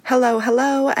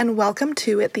Hello, and welcome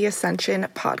to the Ascension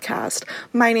Podcast.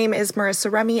 My name is Marissa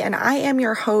Remy, and I am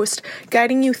your host,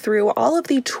 guiding you through all of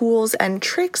the tools and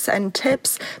tricks and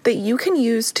tips that you can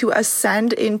use to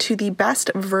ascend into the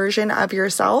best version of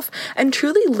yourself and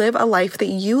truly live a life that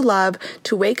you love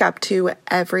to wake up to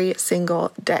every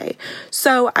single day.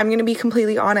 So I'm going to be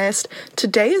completely honest,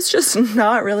 today is just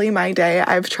not really my day.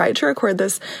 I've tried to record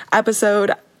this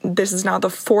episode. This is now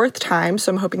the fourth time,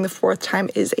 so I'm hoping the fourth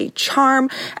time is a charm.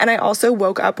 And I also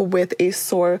woke up with a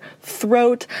sore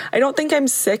throat. I don't think I'm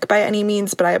sick by any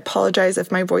means, but I apologize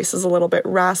if my voice is a little bit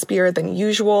raspier than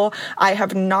usual. I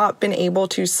have not been able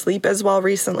to sleep as well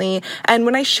recently. And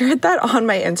when I shared that on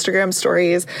my Instagram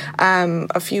stories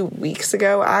a few weeks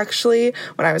ago, actually,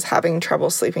 when I was having trouble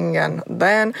sleeping again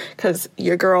then, because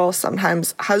your girl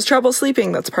sometimes has trouble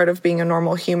sleeping. That's part of being a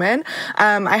normal human.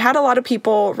 I had a lot of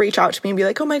people reach out to me and be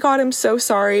like, oh my God, I'm so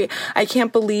sorry. I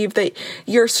can't believe that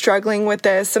you're struggling with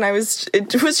this. And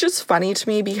it was just funny to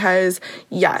me because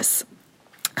yes,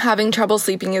 having trouble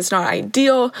sleeping is not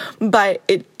ideal, but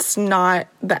it's not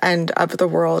the end of the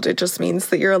world. It just means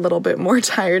that you're a little bit more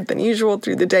tired than usual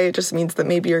through the day. It just means that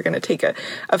maybe you're going to take a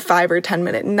 5 or 10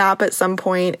 minute nap at some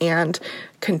point and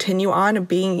continue on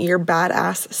being your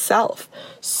badass self.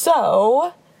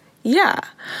 So yeah,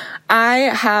 I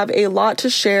have a lot to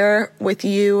share with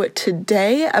you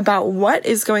today about what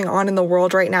is going on in the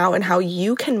world right now and how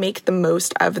you can make the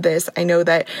most of this. I know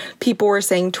that people were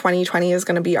saying 2020 is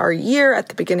going to be our year at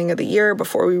the beginning of the year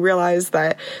before we realized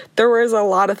that there was a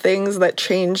lot of things that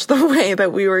changed the way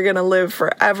that we were going to live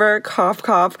forever. Cough,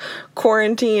 cough,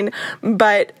 quarantine.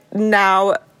 But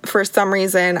now, for some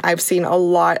reason, I've seen a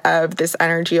lot of this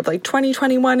energy of like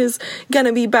 2021 is going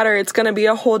to be better. It's going to be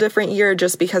a whole different year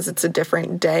just because it's a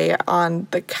different day on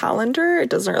the calendar. It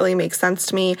doesn't really make sense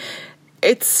to me.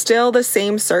 It's still the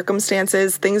same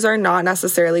circumstances. Things are not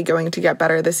necessarily going to get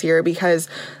better this year because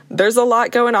there's a lot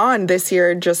going on this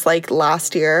year, just like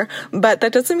last year. But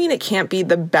that doesn't mean it can't be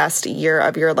the best year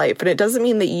of your life. And it doesn't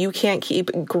mean that you can't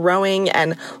keep growing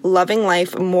and loving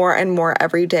life more and more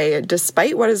every day,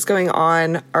 despite what is going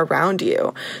on around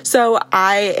you. So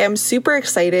I am super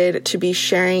excited to be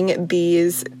sharing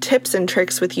these tips and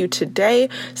tricks with you today.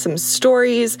 Some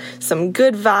stories, some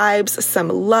good vibes, some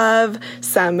love,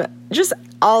 some just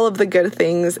all of the good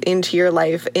things into your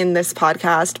life in this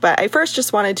podcast. But I first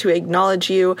just wanted to acknowledge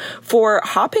you for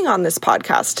hopping on this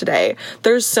podcast today.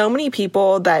 There's so many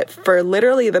people that for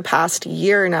literally the past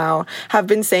year now have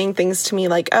been saying things to me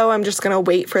like, oh, I'm just going to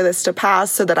wait for this to pass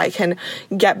so that I can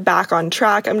get back on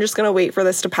track. I'm just going to wait for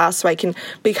this to pass so I can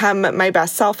become my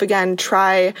best self again,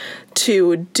 try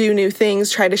to do new things,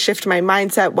 try to shift my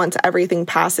mindset once everything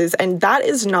passes. And that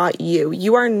is not you.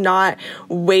 You are not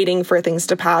waiting for things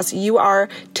to pass. You are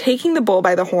taking the bull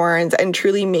by the horns and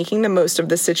truly making the most of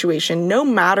the situation, no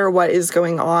matter what is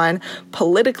going on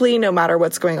politically, no matter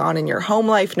what's going on in your home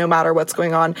life, no matter what's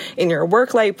going on in your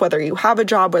work life, whether you have a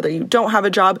job, whether you don't have a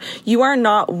job. You are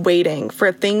not waiting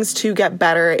for things to get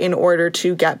better in order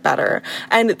to get better.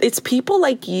 And it's people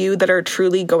like you that are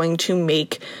truly going to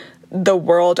make the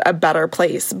world a better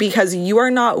place because you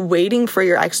are not waiting for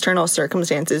your external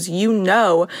circumstances. You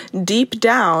know deep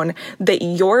down that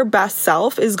your best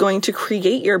self is going to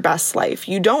create your best life.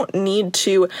 You don't need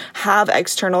to have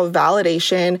external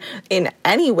validation in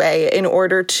any way in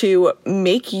order to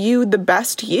make you the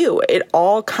best you. It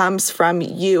all comes from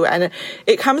you, and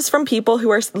it comes from people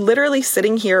who are literally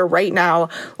sitting here right now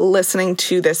listening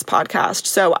to this podcast.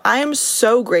 So I am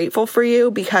so grateful for you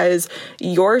because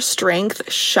your strength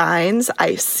shines.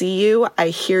 I see you, I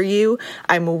hear you,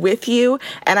 I'm with you,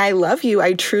 and I love you.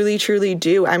 I truly, truly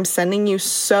do. I'm sending you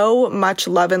so much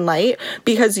love and light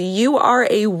because you are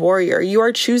a warrior. You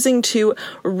are choosing to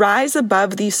rise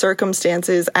above these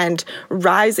circumstances and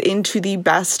rise into the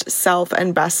best self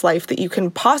and best life that you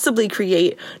can possibly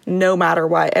create no matter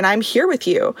what. And I'm here with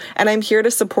you, and I'm here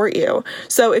to support you.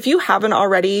 So if you haven't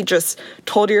already just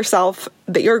told yourself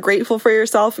that you're grateful for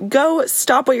yourself, go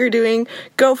stop what you're doing,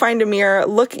 go find a mirror,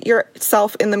 look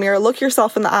yourself in the mirror, look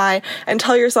yourself in the eye, and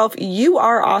tell yourself you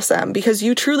are awesome because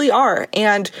you truly are,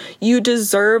 and you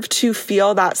deserve to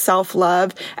feel that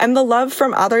self-love and the love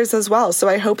from others as well. So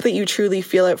I hope that you truly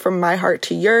feel it from my heart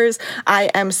to yours. I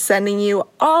am sending you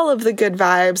all of the good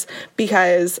vibes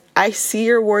because I see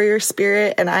your warrior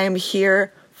spirit and I am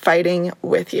here fighting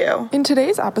with you. In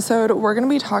today's episode, we're going to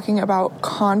be talking about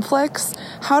conflicts,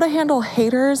 how to handle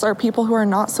haters or people who are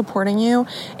not supporting you,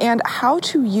 and how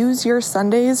to use your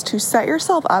Sundays to set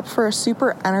yourself up for a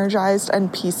super energized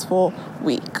and peaceful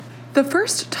week. The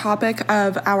first topic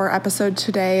of our episode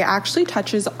today actually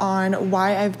touches on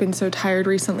why I've been so tired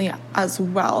recently as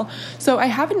well. So I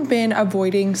haven't been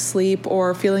avoiding sleep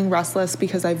or feeling restless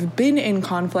because I've been in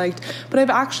conflict, but I've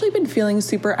actually been feeling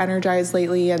super energized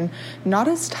lately and not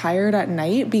as tired at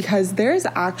night because there's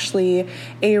actually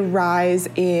a rise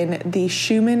in the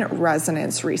Schumann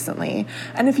resonance recently.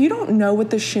 And if you don't know what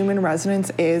the Schumann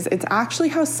resonance is, it's actually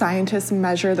how scientists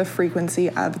measure the frequency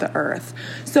of the earth.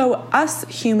 So us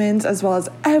humans, as well as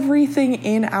everything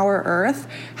in our earth,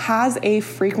 has a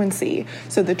frequency.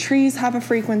 So the trees have a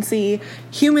frequency,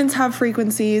 humans have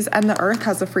frequencies, and the earth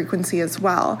has a frequency as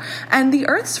well. And the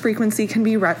earth's frequency can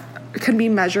be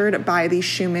measured by the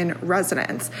Schumann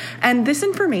resonance. And this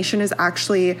information is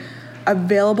actually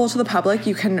available to the public.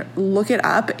 You can look it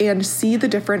up and see the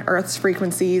different Earth's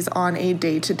frequencies on a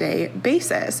day-to-day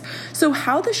basis. So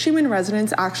how the Schumann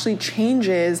resonance actually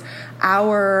changes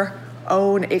our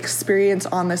own experience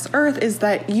on this earth is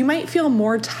that you might feel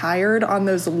more tired on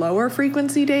those lower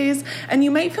frequency days and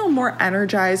you might feel more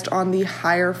energized on the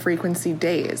higher frequency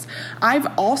days. I've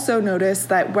also noticed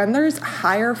that when there's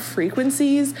higher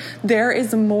frequencies, there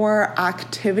is more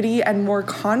activity and more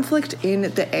conflict in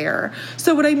the air.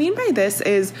 So what I mean by this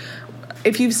is,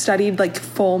 if you've studied like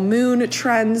full moon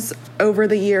trends over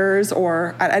the years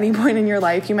or at any point in your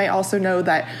life, you might also know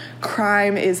that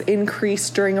crime is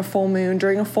increased during a full moon.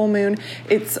 During a full moon,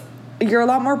 you're a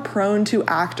lot more prone to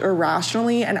act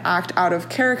irrationally and act out of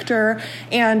character,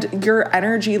 and your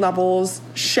energy levels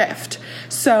shift.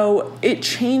 So it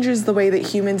changes the way that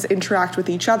humans interact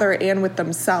with each other and with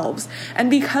themselves.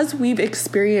 And because we've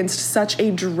experienced such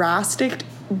a drastic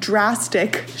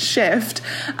shift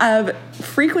of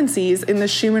frequencies in the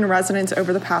Schumann resonance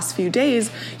over the past few days,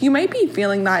 you might be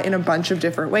feeling that in a bunch of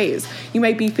different ways. You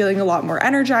might be feeling a lot more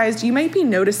energized. You might be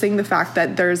noticing the fact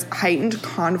that there's heightened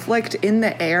conflict in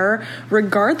the air,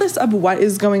 regardless of what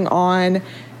is going on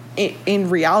in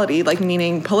reality, like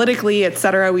meaning politically,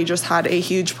 etc. We just had a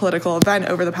huge political event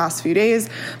over the past few days.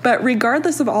 But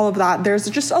regardless of all of that, there's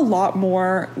just a lot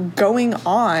more going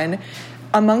on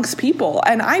amongst people.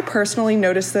 And I personally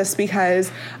notice this because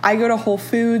I go to Whole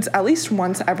Foods at least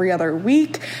once every other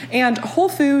week. And Whole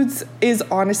Foods is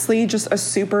honestly just a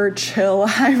super chill,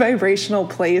 high vibrational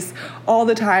place all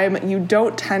the time. You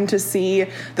don't tend to see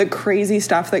the crazy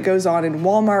stuff that goes on in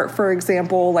Walmart, for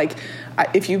example. Like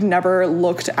if you've never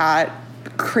looked at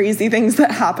crazy things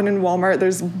that happen in Walmart,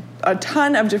 there's a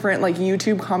ton of different like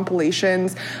YouTube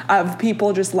compilations of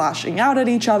people just lashing out at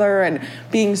each other and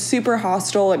being super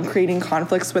hostile and creating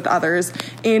conflicts with others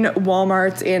in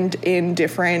Walmart and in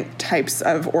different types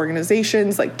of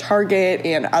organizations like Target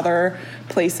and other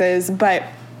places. But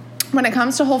when it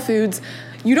comes to Whole Foods,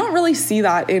 you don't really see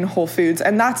that in Whole Foods.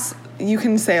 And you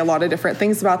can say a lot of different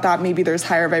things about that. Maybe there's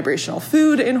higher vibrational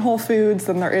food in Whole Foods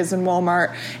than there is in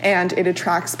Walmart, and it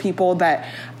attracts people that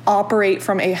operate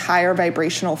from a higher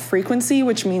vibrational frequency,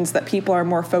 which means that people are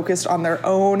more focused on their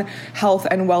own health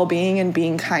and well-being and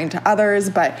being kind to others.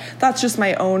 But that's just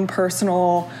my own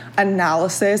personal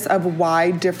analysis of why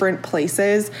different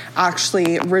places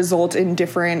actually result in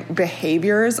different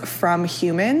behaviors from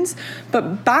humans.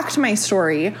 But back to my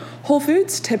story, Whole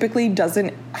Foods typically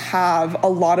doesn't have a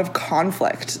lot of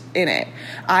conflict in it.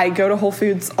 I go to Whole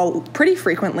Foods pretty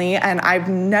frequently, and I've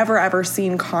never ever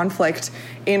seen conflict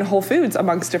in Whole Foods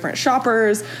amongst different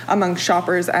shoppers, amongst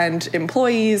shoppers and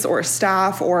employees or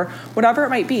staff or whatever it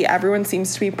might be. Everyone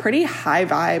seems to be pretty high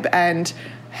vibe and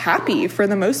happy for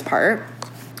the most part.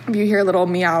 If you hear little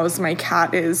meows, my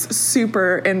cat is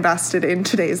super invested in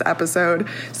today's episode,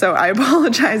 so I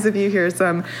apologize if you hear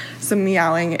some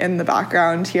meowing in the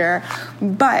background here.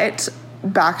 But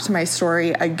back to my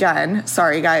story again.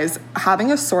 Sorry, guys.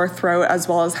 Having a sore throat as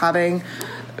well as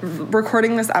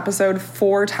recording this episode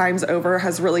 4 times over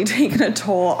has really taken a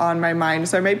toll on my mind.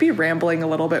 So I might be rambling a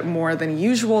little bit more than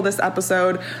usual this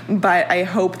episode, but I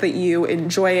hope that you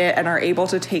enjoy it and are able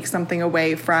to take something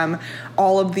away from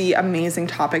all of the amazing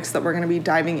topics that we're going to be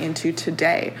diving into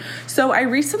today. So I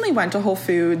recently went to Whole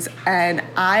Foods and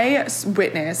I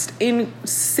witnessed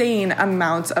insane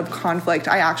amounts of conflict.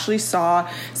 I actually saw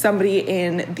somebody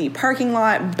in the parking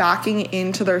lot backing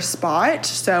into their spot.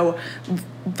 So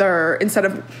instead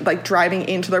of like driving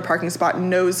into their parking spot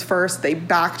nose first, they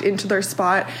backed into their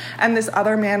spot, and this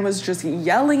other man was just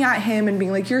yelling at him and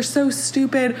being like, "You're so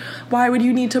stupid. Why would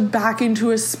you need to back into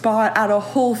a spot at a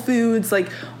Whole Foods?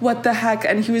 Like, what the heck?"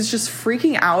 And he was just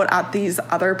freaking out at these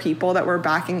other people that were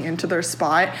backing into their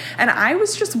spot. And I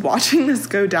was just watching this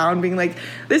go down being like,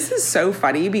 this is so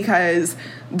funny because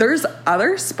there's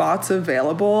other spots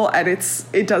available, and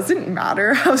it doesn't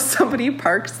matter how somebody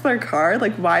parks their car.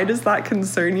 Like, why does that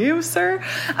concern you, sir?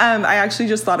 I actually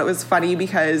just thought it was funny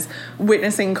because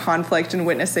witnessing conflict and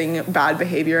witnessing bad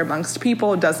behavior amongst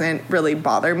people doesn't really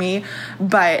bother me,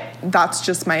 but that's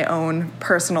just my own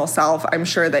personal self. I'm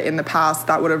sure that in the past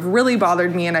that would have really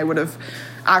bothered me, and I would have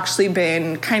actually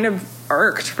been kind of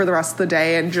irked for the rest of the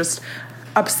day and just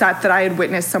upset that I had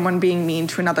witnessed someone being mean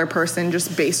to another person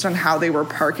just based on how they were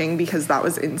parking, because that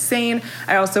was insane.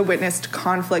 I also witnessed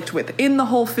conflict within the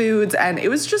Whole Foods, and it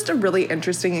was just a really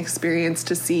interesting experience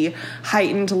to see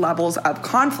heightened levels of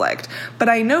conflict. But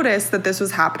I noticed that this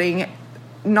was happening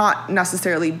not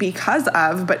necessarily because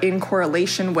of, but in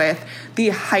correlation with the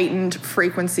heightened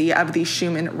frequency of the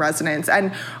Schumann resonance.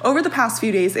 And over the past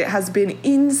few days, it has been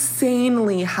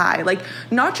insanely high, like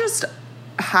not just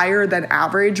higher than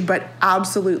average, but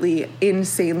absolutely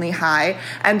insanely high.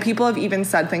 And people have even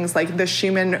said things like the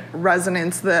Schumann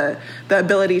resonance, the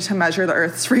ability to measure the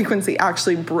Earth's frequency,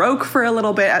 actually broke for a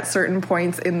little bit at certain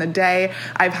points in the day.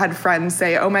 I've had friends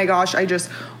say, oh my gosh, I just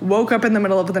woke up in the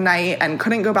middle of the night and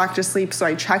couldn't go back to sleep, so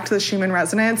I checked the Schumann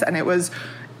resonance and it was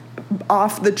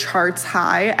off the charts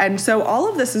high. And so all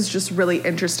of this is just really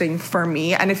interesting for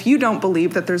me. And if you don't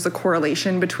believe that there's a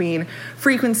correlation between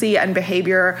frequency and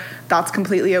behavior, that's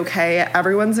completely okay.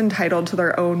 Everyone's entitled to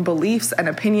their own beliefs and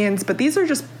opinions, but these are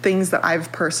just things that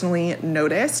I've personally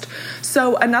noticed.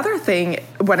 So another thing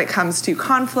when it comes to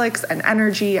conflicts and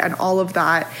energy and all of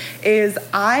that is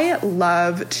I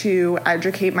love to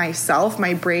educate myself.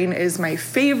 My brain is my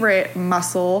favorite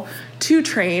muscle to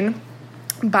train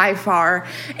by far.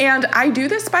 And I do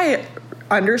this by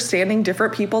understanding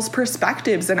different people's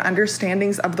perspectives and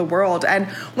understandings of the world. And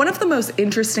one of the most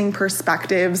interesting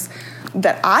perspectives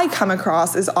that I come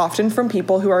across is often from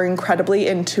people who are incredibly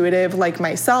intuitive like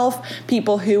myself,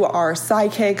 people who are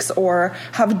psychics or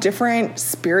have different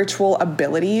spiritual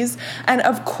abilities. And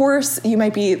of course, you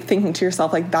might be thinking to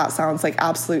yourself, like, that sounds like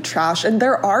absolute trash. And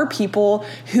there are people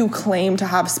who claim to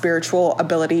have spiritual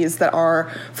abilities that are,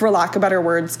 for lack of better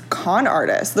words, con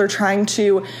artists. They're trying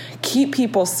to keep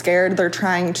people scared. They're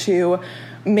trying to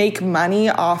make money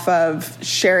off of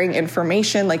sharing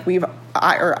information. Like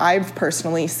I've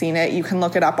personally seen it. You can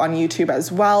look it up on YouTube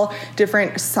as well.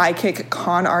 Different psychic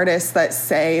con artists that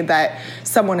say that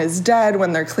someone is dead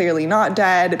when they're clearly not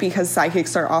dead, because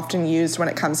psychics are often used when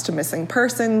it comes to missing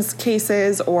persons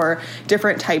cases or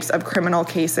different types of criminal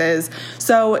cases.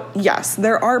 So yes,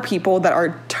 there are people that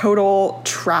are total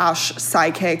trash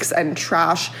psychics and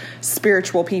trash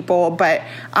spiritual people, but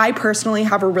I personally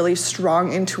have a really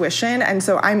strong intuition, and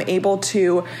so I'm able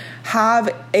to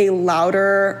have a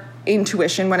louder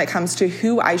intuition when it comes to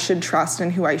who I should trust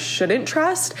and who I shouldn't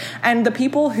trust. And the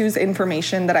people whose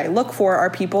information that I look for are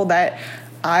people that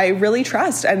I really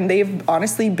trust, and they've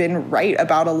honestly been right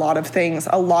about a lot of things.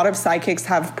 A lot of psychics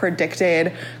have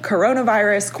predicted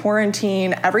coronavirus,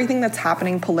 quarantine, everything that's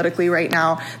happening politically right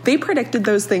now. They predicted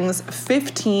those things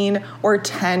 15 or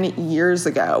 10 years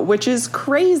ago, which is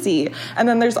crazy. And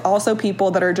then there's also people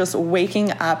that are just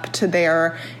waking up to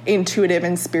their intuitive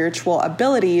and spiritual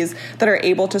abilities that are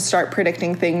able to start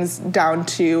predicting things down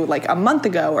to like a month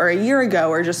ago or a year ago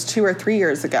or just 2 or 3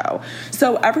 years ago.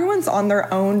 So everyone's on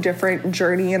their own different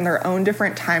journey in their own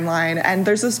different timeline. And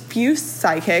there's a few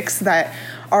psychics that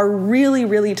are really,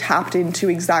 really tapped into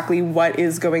exactly what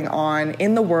is going on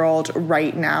in the world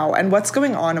right now and what's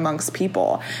going on amongst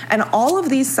people. And all of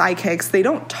these psychics, they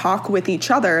don't talk with each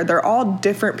other. They're all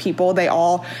different people. They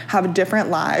all have different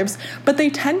lives, but they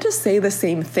tend to say the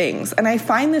same things. And I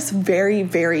find this very,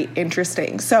 very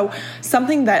interesting. So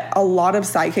something that a lot of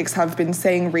psychics have been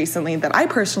saying recently that I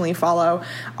personally follow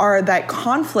are that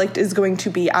conflict is going to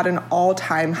be at an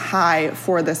all-time high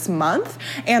for this month,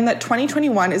 and that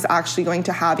 2021 is actually going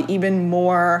to have even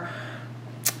more,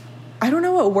 I don't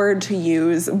know what word to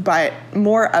use, but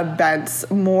more events,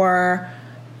 more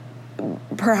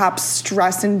perhaps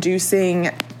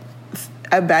stress-inducing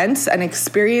events and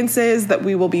experiences that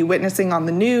we will be witnessing on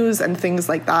the news and things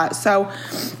like that. So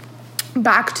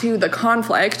back to the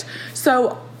conflict.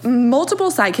 So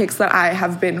multiple psychics that I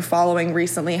have been following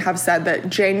recently have said that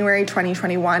January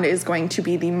 2021 is going to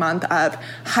be the month of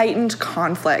heightened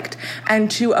conflict,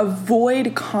 and to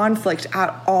avoid conflict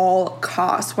at all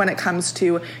costs when it comes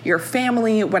to your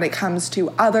family, when it comes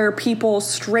to other people,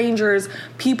 strangers,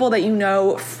 people that you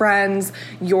know, friends,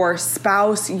 your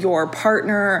spouse, your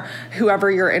partner, whoever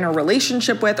you're in a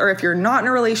relationship with, or if you're not in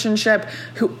a relationship,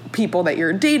 people that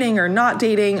you're dating or not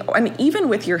dating, and even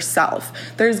with yourself,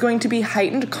 there's going to be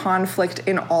heightened conflict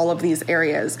in all of these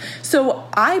areas. So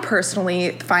I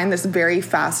personally find this very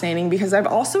fascinating because I've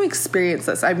also experienced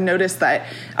this. I've noticed that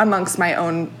amongst my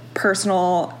own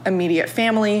personal immediate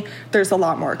family, there's a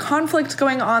lot more conflict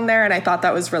going on there, and I thought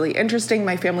that was really interesting.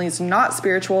 My family's not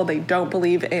spiritual. They don't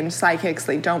believe in psychics.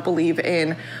 They don't believe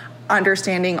in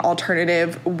understanding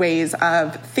alternative ways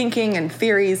of thinking and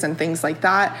theories and things like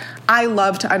that. I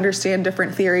love to understand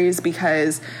different theories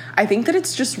because I think that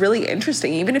it's just really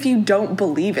interesting, even if you don't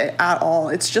believe it at all.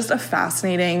 It's just a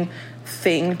fascinating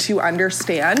thing to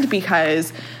understand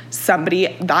because somebody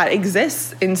that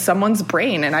exists in someone's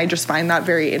brain, and I just find that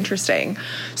very interesting.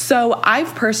 So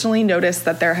I've personally noticed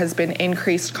that there has been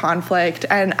increased conflict,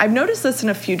 and I've noticed this in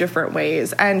a few different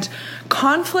ways, and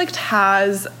conflict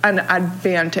has an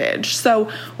advantage. So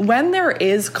when there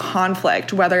is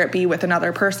conflict, whether it be with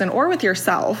another person or with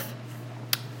yourself,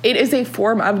 it is a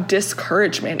form of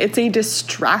discouragement. It's a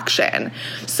distraction.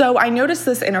 So I noticed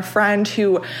this in a friend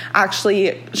who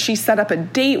she set up a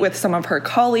date with some of her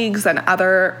colleagues and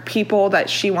other people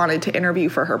that she wanted to interview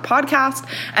for her podcast.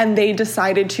 And they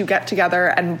decided to get together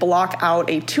and block out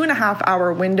a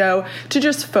 2.5-hour window to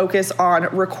just focus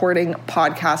on recording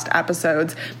podcast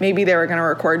episodes. Maybe they were going to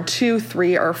record 2,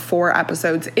 3, or 4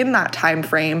 episodes in that time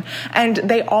frame. And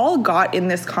they all got in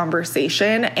this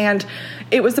conversation, and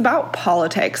it was about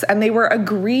politics, and they were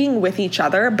agreeing with each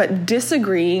other, but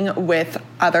disagreeing with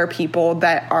other people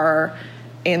that are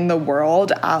in the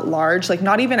world at large, like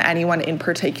not even anyone in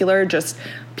particular, just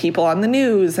people on the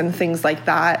news and things like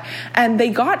that. And they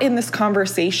got in this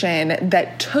conversation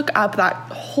that took up that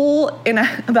whole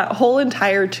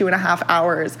entire 2.5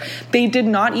 hours. They did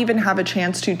not even have a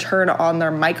chance to turn on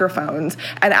their microphones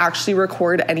and actually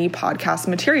record any podcast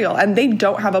material. And they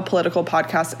don't have a political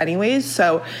podcast anyways,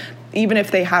 so even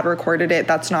if they had recorded it,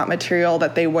 that's not material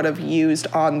that they would have used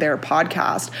on their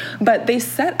podcast. But they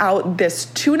set out this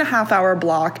 2.5-hour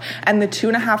block, and the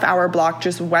 2.5-hour block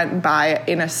just went by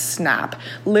in a snap.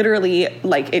 Literally,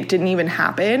 like it didn't even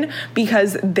happen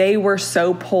because they were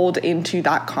so pulled into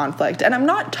that conflict. And I'm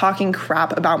not talking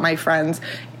crap about my friends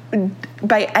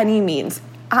by any means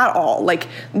at all. Like,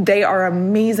 they are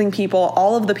amazing people.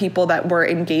 All of the people that were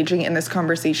engaging in this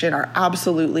conversation are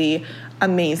absolutely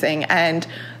amazing, and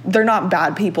they're not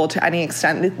bad people to any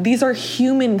extent. These are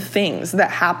human things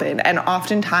that happen, and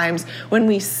oftentimes when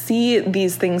we see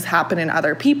these things happen in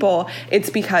other people, it's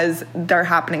because they're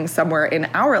happening somewhere in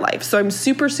our life. So I'm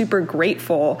super, super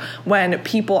grateful when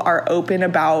people are open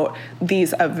about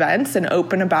these events and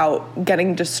open about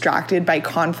getting distracted by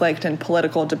conflict and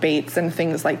political debates and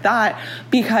things like that,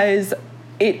 because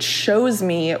it shows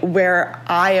me where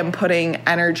I am putting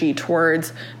energy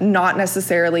towards not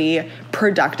necessarily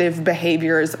productive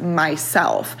behaviors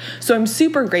myself. So I'm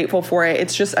super grateful for it.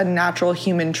 It's just a natural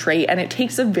human trait, and it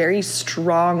takes a very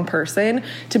strong person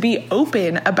to be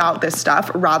open about this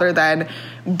stuff rather than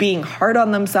being hard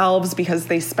on themselves because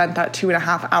they spent that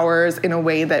 2.5 hours in a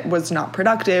way that was not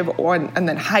productive, and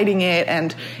then hiding it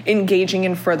and engaging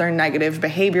in further negative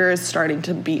behaviors, starting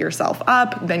to beat yourself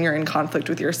up. Then you're in conflict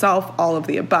with yourself, all of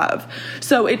the above.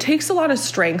 So it takes a lot of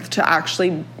strength to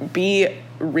actually be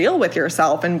real with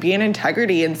yourself and be in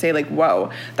integrity and say, like,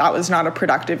 whoa, that was not a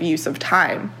productive use of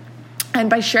time. And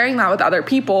by sharing that with other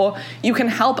people, you can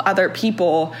help other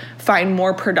people find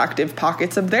more productive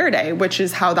pockets of their day, which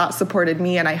is how that supported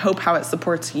me, and I hope how it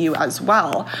supports you as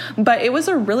well. But it was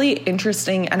a really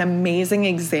interesting and amazing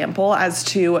example as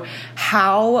to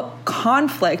how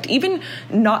conflict, even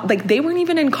not like they weren't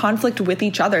even in conflict with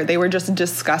each other, they were just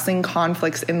discussing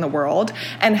conflicts in the world,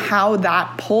 and how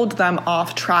that pulled them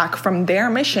off track from their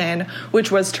mission,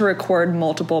 which was to record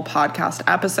multiple podcast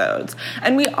episodes.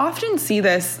 And we often see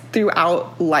this throughout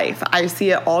life. I see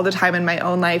it all the time in my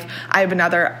own life. I have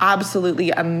another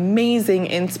absolutely amazing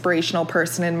inspirational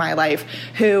person in my life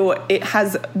who it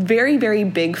has very, very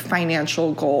big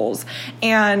financial goals.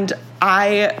 And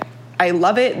I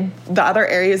love it. The other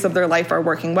areas of their life are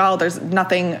working well. There's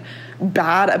nothing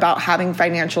bad about having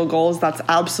financial goals. That's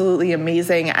absolutely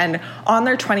amazing. And on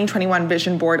their 2021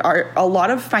 vision board are a lot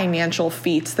of financial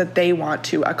feats that they want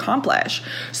to accomplish.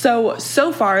 So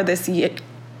far this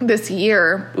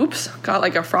year, oops, got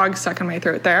like a frog stuck in my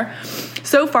throat there.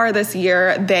 So far this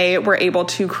year, they were able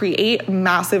to create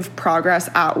massive progress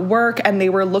at work, and they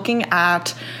were looking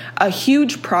at a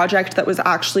huge project that was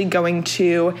actually going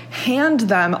to hand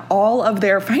them all of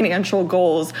their financial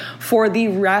goals for the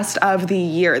rest of the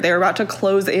year. They were about to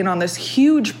close in on this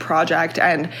huge project,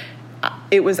 and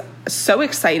it was so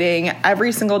exciting.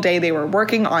 Every single day they were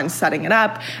working on setting it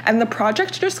up, and the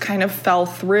project just kind of fell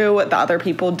through. The other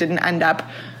people didn't end up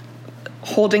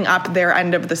holding up their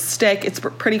end of the stick. It's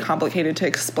pretty complicated to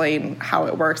explain how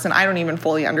it works, and I don't even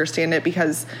fully understand it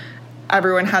because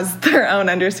everyone has their own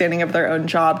understanding of their own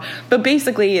job. But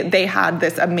basically, they had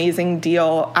this amazing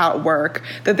deal at work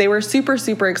that they were super,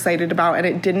 super excited about, and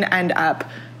it didn't end up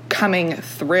coming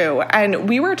through. And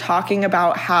we were talking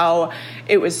about how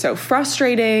it was so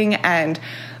frustrating, and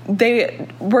they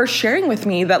were sharing with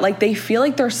me that like they feel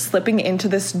like they're slipping into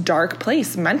this dark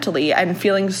place mentally and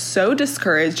feeling so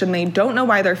discouraged, and they don't know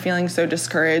why they're feeling so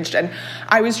discouraged. And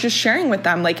I was just sharing with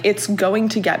them, like, it's going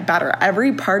to get better.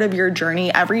 Every part of your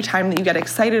journey, every time that you get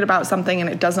excited about something and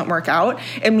it doesn't work out,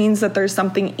 it means that there's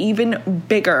something even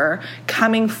bigger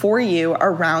coming for you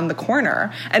around the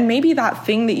corner. And maybe that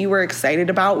thing that you were excited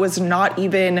about was not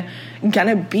even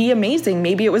gonna be amazing.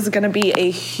 Maybe it was gonna be a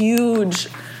huge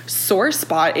sore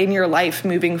spot in your life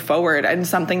moving forward, and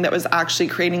something that was actually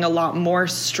creating a lot more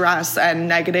stress and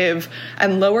negative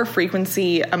and lower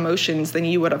frequency emotions than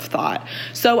you would have thought.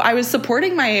 So I was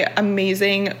supporting my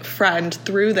amazing friend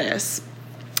through this,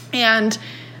 and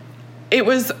it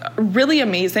was really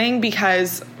amazing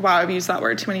because, wow, I've used that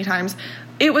word too many times.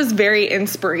 It was very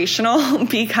inspirational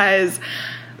because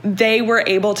they were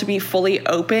able to be fully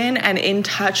open and in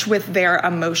touch with their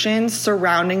emotions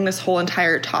surrounding this whole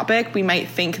entire topic. We might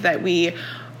think that we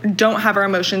don't have our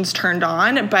emotions turned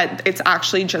on, but it's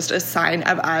actually just a sign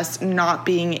of us not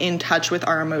being in touch with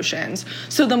our emotions.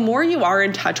 So the more you are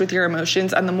in touch with your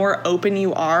emotions and the more open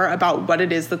you are about what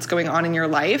it is that's going on in your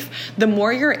life, the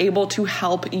more you're able to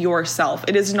help yourself.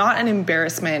 It is not an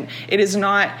embarrassment. It is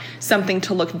not something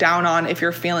to look down on if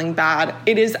you're feeling bad.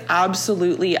 It is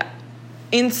absolutely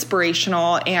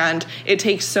inspirational, and it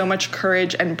takes so much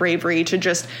courage and bravery to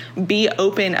just be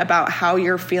open about how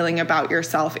you're feeling about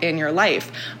yourself in your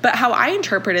life. But how I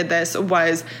interpreted this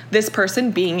was this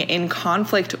person being in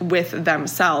conflict with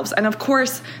themselves. And of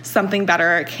course, something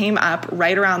better came up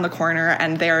right around the corner,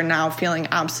 and they're now feeling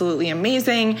absolutely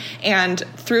amazing. And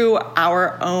through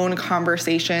our own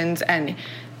conversations and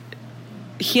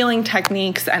healing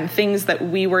techniques and things that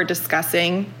we were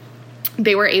discussing,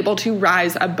 they were able to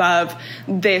rise above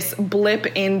this blip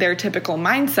in their typical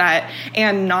mindset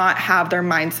and not have their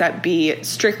mindset be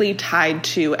strictly tied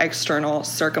to external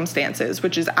circumstances,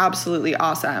 which is absolutely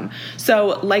awesome.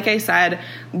 So like I said,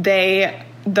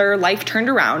 their life turned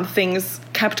around. Things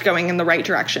kept going in the right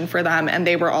direction for them, and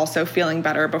they were also feeling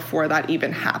better before that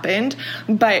even happened.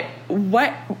 But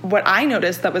what I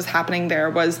noticed that was happening there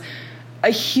was a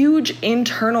huge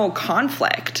internal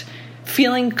conflict,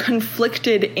 feeling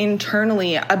conflicted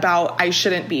internally about, I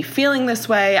shouldn't be feeling this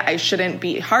way. I shouldn't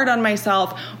be hard on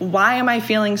myself. Why am I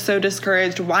feeling so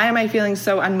discouraged? Why am I feeling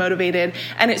so unmotivated?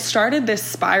 And it started this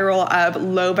spiral of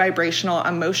low vibrational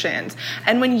emotions.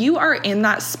 And when you are in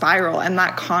that spiral and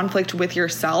that conflict with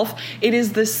yourself, it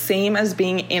is the same as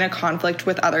being in a conflict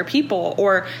with other people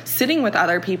or sitting with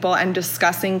other people and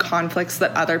discussing conflicts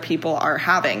that other people are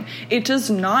having. It does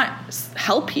not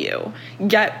help you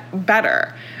get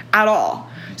better at all.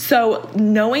 So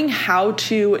knowing how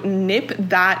to nip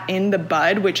that in the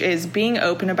bud, which is being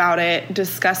open about it,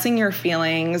 discussing your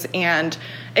feelings, and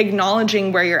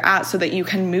acknowledging where you're at so that you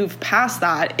can move past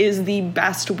that, is the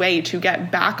best way to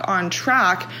get back on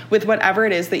track with whatever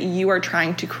it is that you are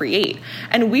trying to create.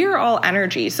 And we are all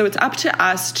energy, so it's up to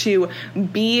us to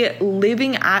be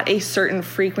living at a certain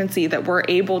frequency that we're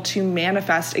able to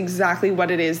manifest exactly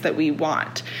what it is that we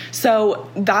want.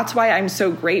 So that's why I'm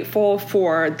so grateful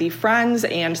for the friends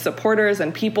and supporters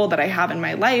and people that I have in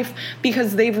my life,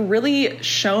 because they've really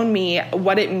shown me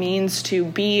what it means to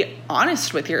be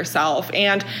honest with yourself.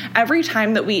 And every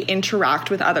time that we interact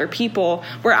with other people,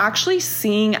 we're actually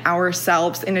seeing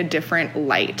ourselves in a different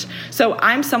light. So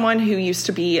I'm someone who used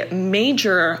to be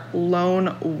major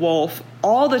lone wolf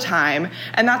all the time.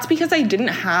 And that's because I didn't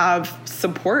have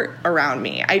support around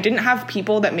me. I didn't have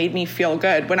people that made me feel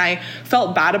good. When I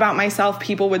felt bad about myself,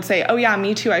 people would say, oh yeah,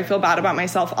 me too. I feel bad about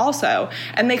myself also.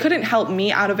 And they couldn't help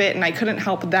me out of it, and I couldn't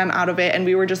help them out of it. And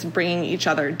we were just bringing each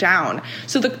other down.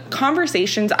 So the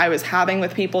conversations I was having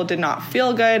with people did not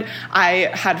feel good. I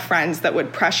had friends that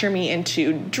would pressure me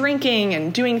into drinking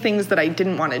and doing things that I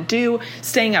didn't want to do,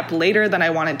 staying up later than I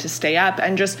wanted to stay up,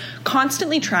 and just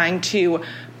constantly trying to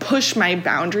push my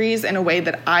boundaries in a way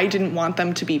that I didn't want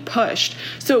them to be pushed.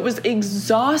 So it was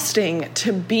exhausting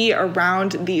to be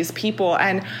around these people,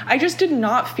 and I just did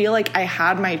not feel like I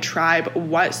had my tribe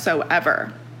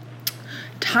whatsoever.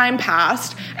 Time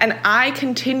passed, and I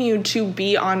continued to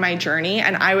be on my journey,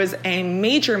 and I was a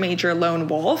major, major lone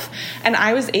wolf, and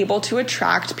I was able to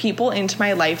attract people into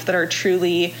my life that are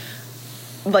truly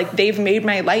like they've made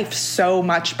my life so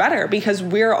much better because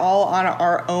we're all on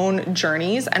our own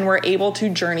journeys and we're able to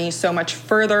journey so much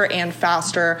further and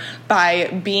faster by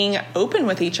being open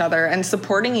with each other and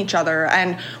supporting each other.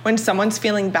 And when someone's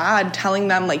feeling bad, telling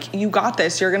them like, you got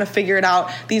this, you're going to figure it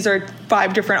out. These are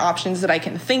 5 different options that I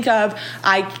can think of.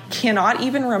 I cannot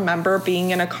even remember being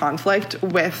in a conflict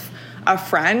with a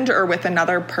friend or with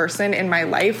another person in my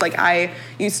life. Like I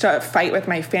used to fight with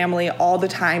my family all the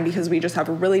time because we just have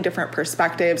really different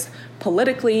perspectives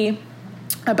politically,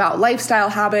 about lifestyle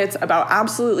habits, about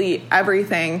absolutely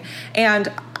everything.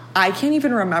 And I can't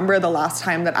even remember the last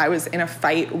time that I was in a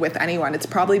fight with anyone. It's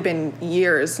probably been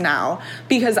years now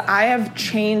because I have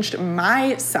changed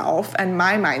myself and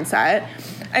my mindset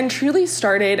and truly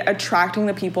started attracting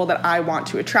the people that I want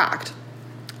to attract.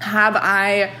 Have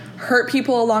I hurt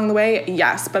people along the way?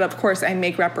 Yes. But of course, I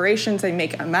make reparations, I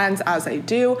make amends as I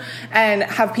do. And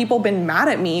have people been mad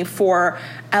at me for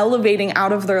elevating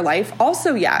out of their life?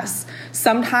 Also, yes.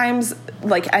 Sometimes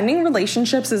like ending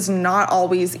relationships is not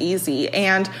always easy.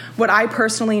 And what I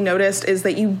personally noticed is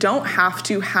that you don't have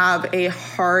to have a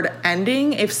hard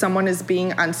ending if someone is being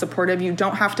unsupportive. You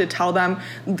don't have to tell them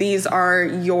these are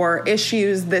your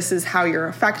issues, this is how you're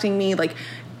affecting me. Like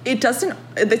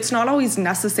it's not always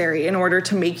necessary in order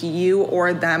to make you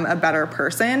or them a better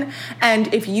person.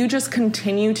 And if you just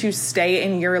continue to stay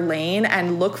in your lane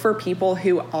and look for people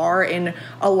who are in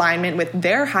alignment with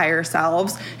their higher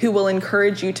selves, who will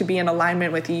encourage you to be in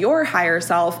alignment with your higher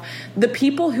self, the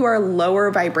people who are lower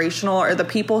vibrational or the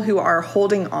people who are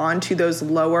holding on to those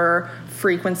lower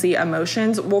frequency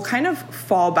emotions will kind of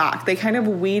fall back. They kind of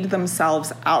weed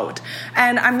themselves out.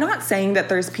 And I'm not saying that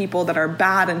there's people that are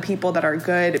bad and people that are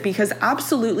good, because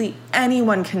absolutely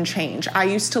anyone can change. I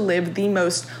used to live the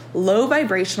most low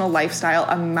vibrational lifestyle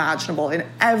imaginable in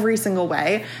every single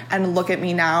way. And look at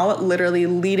me now, literally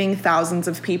leading thousands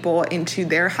of people into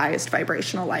their highest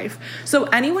vibrational life. So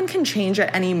anyone can change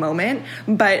at any moment,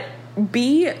 but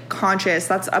be conscious.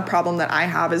 That's a problem that I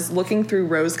have, is looking through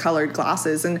rose-colored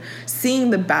glasses and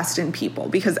seeing the best in people,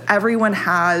 because everyone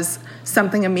has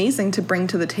something amazing to bring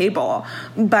to the table.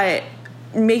 But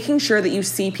making sure that you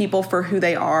see people for who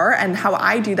they are. And how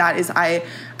I do that is I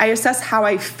assess how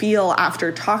I feel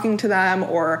after talking to them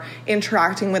or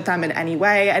interacting with them in any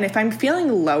way. And if I'm feeling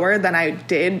lower than I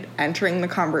did entering the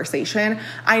conversation,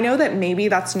 I know that maybe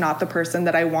that's not the person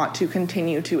that I want to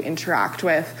continue to interact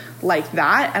with like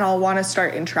that. And I'll want to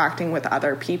start interacting with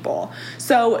other people.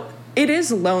 So it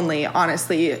is lonely,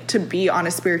 honestly, to be on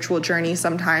a spiritual journey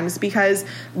sometimes, because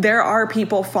there are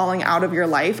people falling out of your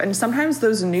life, and sometimes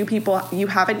those new people, you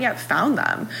haven't yet found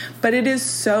them. But it is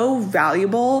so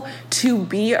valuable to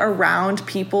be around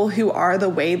people who are the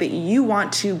way that you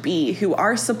want to be, who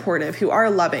are supportive, who are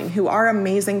loving, who are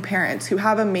amazing parents, who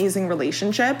have amazing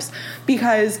relationships.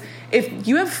 Because if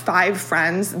you have 5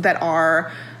 friends that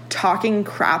are talking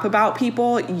crap about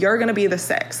people, you're going to be the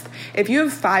 6th. If you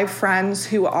have 5 friends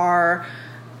who are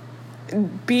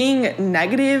being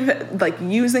negative, like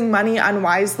using money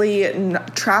unwisely,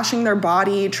 trashing their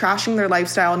body, trashing their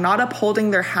lifestyle, not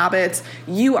upholding their habits,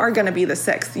 you are going to be the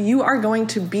 6th. You are going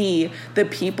to be the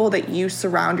people that you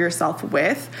surround yourself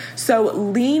with. So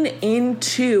lean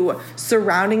into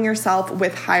surrounding yourself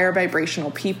with higher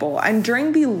vibrational people. And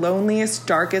during the loneliest,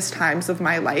 darkest times of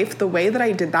my life, the way that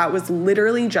I did that was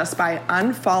literally just by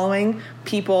unfollowing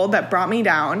people that brought me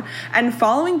down and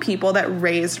following people that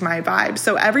raised my vibe.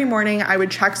 So every morning I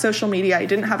would check social media. I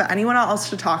didn't have anyone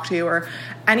else to talk to or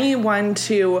anyone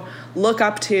to look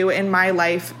up to in my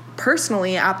life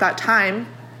personally at that time.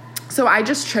 So I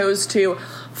just chose to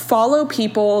follow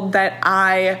people that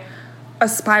I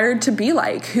aspired to be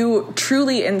like, who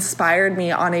truly inspired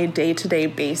me on a day-to-day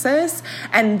basis.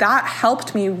 And that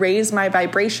helped me raise my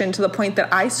vibration to the point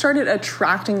that I started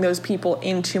attracting those people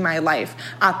into my life.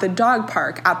 At the dog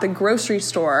park, at the grocery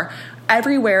store,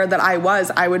 everywhere that I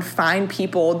was, I would find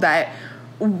people that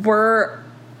were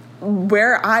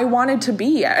where I wanted to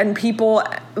be. And people,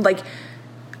 like,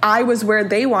 I was where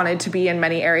they wanted to be in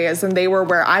many areas, and they were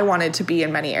where I wanted to be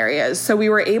in many areas. So we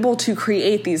were able to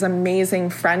create these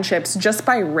amazing friendships just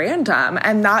by random.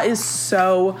 And that is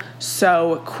so,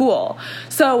 so cool.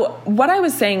 So what I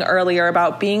was saying earlier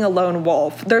about being a lone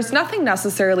wolf, there's nothing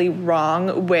necessarily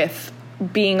wrong with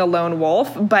being a lone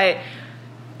wolf,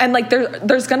 and like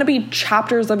there's going to be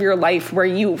chapters of your life where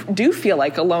you do feel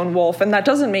like a lone wolf, and that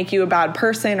doesn't make you a bad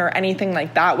person or anything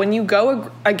like that. When you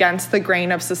go against the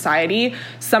grain of society,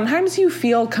 sometimes you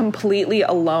feel completely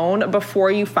alone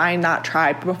before you find that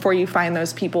tribe, before you find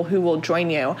those people who will join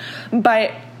you.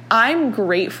 But I'm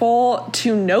grateful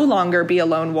to no longer be a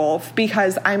lone wolf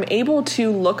because I'm able to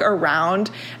look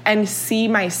around and see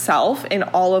myself in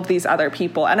all of these other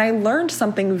people. And I learned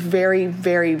something very,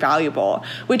 very valuable,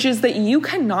 which is that you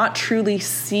cannot truly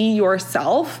see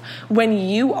yourself when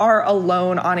you are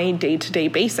alone on a day-to-day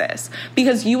basis,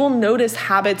 because you will notice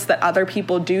habits that other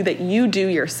people do that you do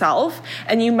yourself,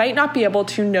 and you might not be able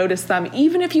to notice them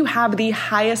even if you have the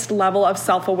highest level of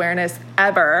self-awareness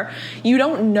ever. You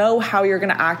don't know how you're going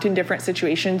to act in different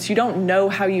situations. You don't know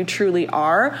how you truly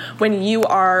are when you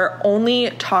are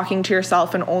only talking to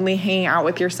yourself and only hanging out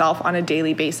with yourself on a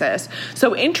daily basis.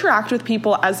 So interact with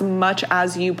people as much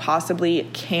as you possibly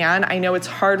can. I know it's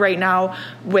hard right now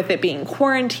with it being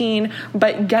quarantine,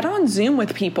 but get on Zoom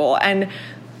with people and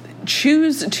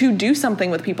choose to do something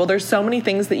with people. There's so many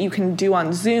things that you can do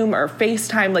on Zoom or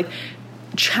FaceTime. Like,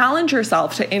 challenge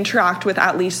yourself to interact with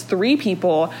at least 3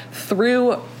 people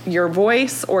through your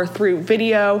voice or through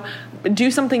video.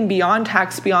 Do something beyond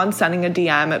text, beyond sending a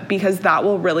DM, because that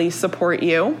will really support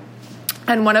you.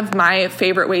 And one of my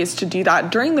favorite ways to do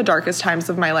that during the darkest times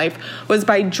of my life was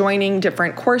by joining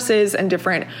different courses and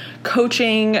different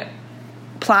coaching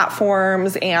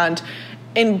platforms and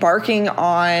embarking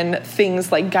on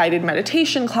things like guided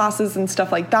meditation classes and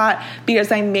stuff like that, because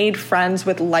I made friends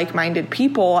with like-minded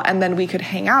people, and then we could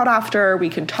hang out after, we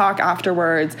could talk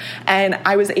afterwards, and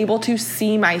I was able to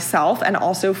see myself and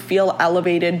also feel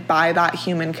elevated by that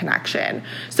human connection.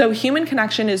 So human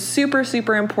connection is super,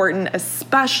 super important,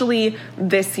 especially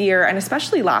this year and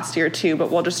especially last year too,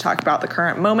 but we'll just talk about the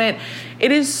current moment.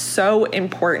 It is so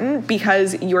important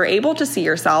because you're able to see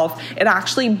yourself. It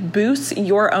actually boosts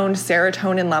your own serotonin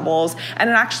levels,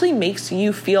 and it actually makes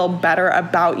you feel better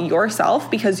about yourself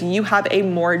because you have a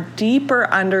more deeper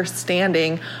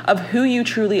understanding of who you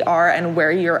truly are and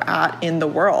where you're at in the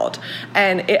world.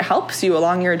 And it helps you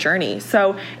along your journey.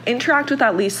 So interact with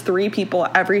at least 3 people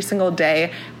every single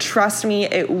day. Trust me,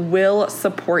 it will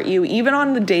support you even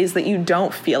on the days that you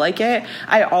don't feel like it.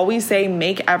 I always say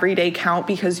make every day count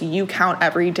because you count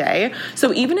every day.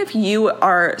 So even if you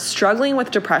are struggling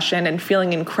with depression and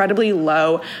feeling incredibly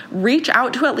low, reach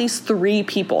out to at least 3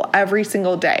 people every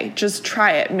single day. Just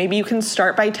try it. Maybe you can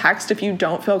start by text if you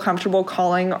don't feel comfortable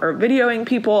calling or videoing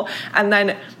people, and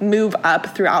then move up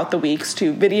throughout the weeks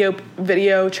to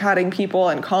video chatting people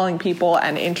and calling people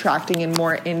and interacting in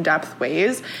more in-depth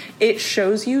ways. It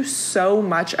shows you so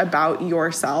much about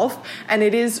yourself, and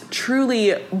it is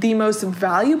truly the most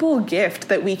valuable gift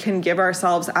that we can give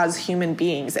ourselves as human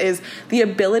beings, is the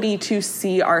ability to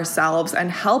see ourselves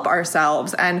and help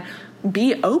ourselves and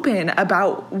be open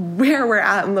about where we're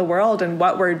at in the world and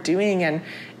what we're doing. And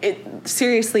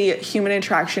seriously, human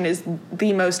interaction is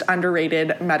the most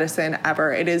underrated medicine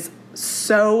ever. It is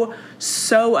so,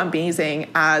 so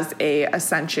amazing as a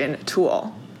ascension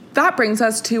tool. That brings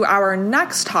us to our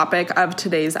next topic of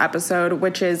today's episode,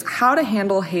 which is how to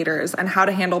handle haters and how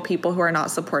to handle people who are not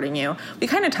supporting you. We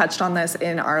kind of touched on this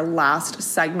in our last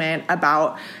segment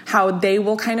about how they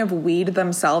will kind of weed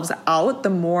themselves out the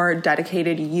more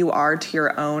dedicated you are to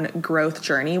your own growth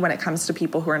journey when it comes to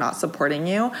people who are not supporting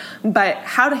you. But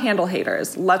how to handle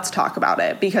haters, let's talk about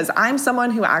it, because I'm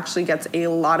someone who actually gets a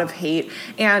lot of hate.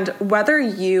 And whether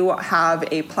you have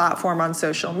a platform on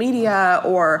social media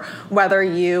or whether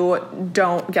you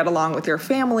don't get along with your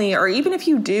family, or even if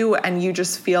you do and you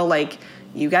just feel like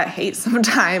you get hate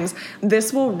sometimes,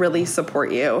 this will really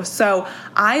support you. So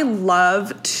I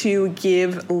love to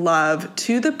give love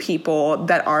to the people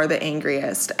that are the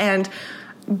angriest. And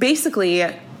basically,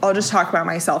 I'll just talk about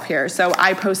myself here. So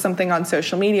I post something on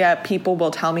social media. People will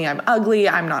tell me I'm ugly.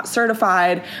 I'm not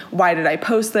certified. Why did I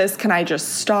post this? Can I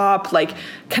just stop? Like,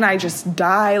 can I just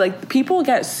die? Like, people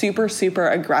get super, super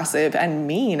aggressive and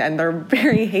mean, and they're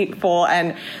very hateful.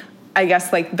 And I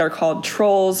guess like they're called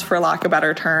trolls for lack of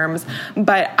better terms,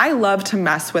 but I love to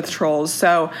mess with trolls.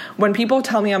 So when people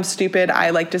tell me I'm stupid,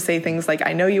 I like to say things like,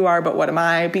 I know you are, but what am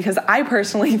I? Because I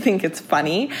personally think it's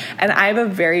funny, and I have a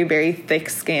very, very thick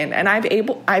skin, and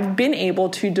I've been able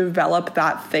to develop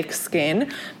that thick skin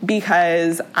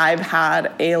because I've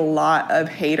had a lot of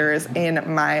haters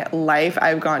in my life.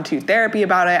 I've gone to therapy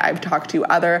about it. I've talked to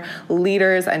other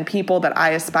leaders and people that I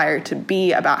aspire to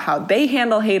be about how they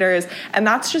handle haters, and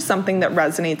that's just something that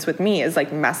resonates with me, is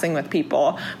like messing with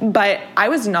people. But I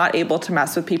was not able to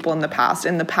mess with people in the past.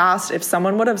 In the past, if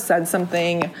someone would have said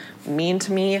something mean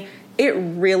to me, it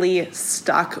really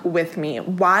stuck with me.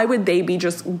 Why would they be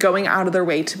just going out of their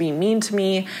way to be mean to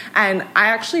me? And I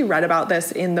actually read about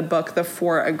this in the book, The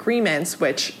 4 Agreements,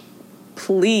 which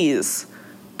please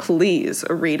please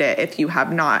read it if you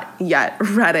have not yet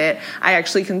read it. I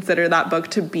actually consider that book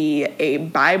to be a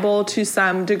Bible to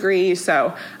some degree,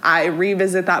 so I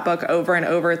revisit that book over and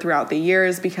over throughout the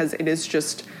years because it is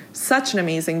just such an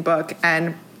amazing book.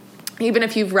 And even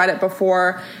if you've read it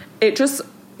before,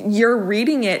 you're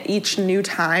reading it each new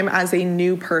time as a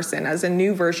new person, as a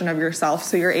new version of yourself.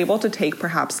 So you're able to take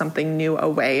perhaps something new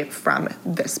away from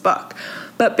this book.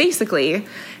 But basically,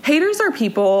 haters are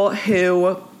people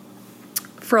who,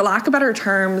 for lack of better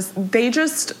terms, they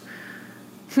just,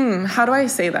 how do I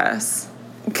say this?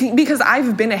 Because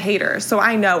I've been a hater, so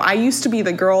I know. I used to be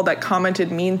the girl that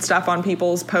commented mean stuff on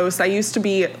people's posts. I used to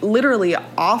be literally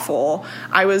awful.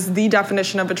 I was the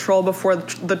definition of a troll before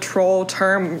the troll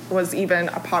term was even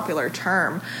a popular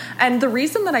term. And the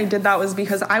reason that I did that was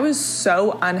because I was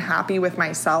so unhappy with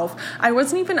myself. I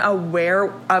wasn't even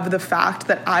aware of the fact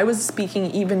that I was speaking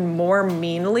even more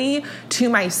meanly to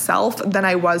myself than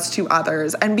I was to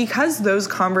others. And because those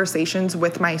conversations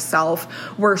with myself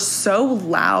were so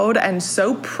loud and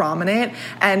so prominent,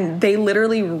 and they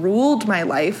literally ruled my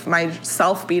life, my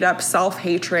self-beat up,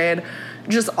 self-hatred,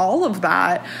 just all of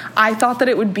that, I thought that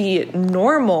it would be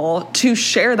normal to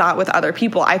share that with other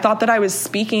people. I thought that I was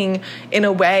speaking in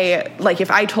a way, like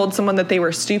if I told someone that they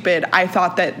were stupid, I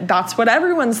thought that that's what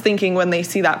everyone's thinking when they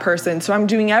see that person. So I'm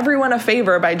doing everyone a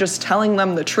favor by just telling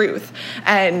them the truth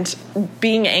and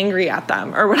being angry at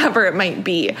them or whatever it might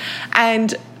be.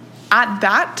 And at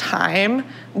that time,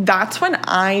 that's when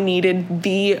I needed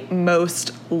the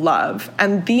most love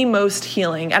and the most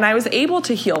healing. And I was able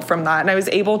to heal from that. And I was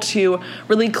able to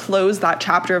really close that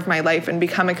chapter of my life and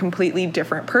become a completely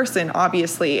different person,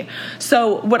 obviously.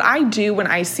 So what I do when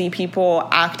I see people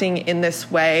acting in this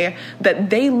way, that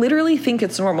they literally think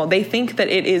it's normal. They think that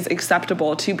it is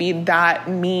acceptable to be that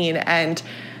mean and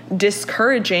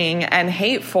discouraging and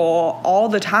hateful all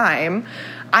the time,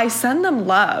 I send them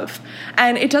love.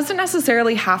 And it doesn't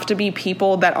necessarily have to be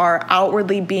people that are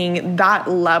outwardly being that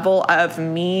level of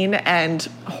mean and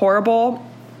horrible.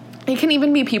 It can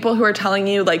even be people who are telling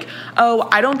you like, oh,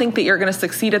 I don't think that you're going to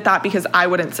succeed at that because I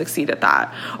wouldn't succeed at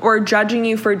that. Or judging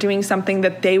you for doing something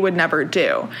that they would never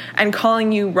do and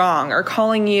calling you wrong or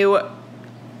calling you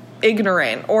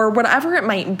ignorant or whatever it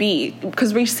might be,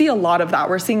 because we see a lot of that.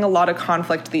 We're seeing a lot of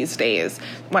conflict these days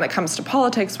when it comes to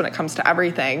politics, when it comes to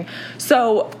everything.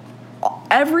 So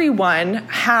everyone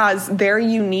has their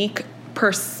unique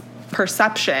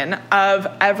perception of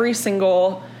every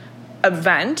single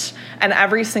event and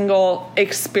every single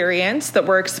experience that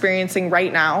we're experiencing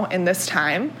right now in this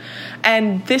time.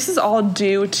 And this is all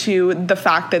due to the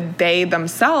fact that they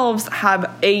themselves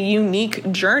have a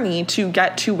unique journey to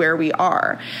get to where we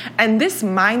are. And this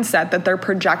mindset that they're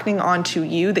projecting onto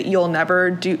you, that you'll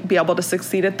never be able to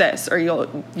succeed at this, or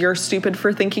you're stupid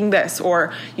for thinking this,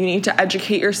 or you need to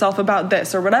educate yourself about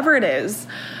this, or whatever it is,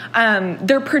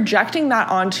 they're projecting that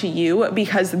onto you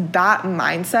because that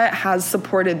mindset has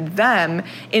supported them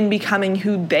in becoming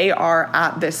who they are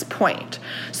at this point.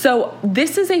 So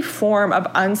this is a form of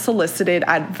unsolicited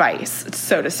advice,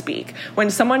 so to speak. When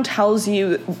someone tells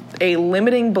you a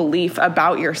limiting belief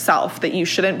about yourself, that you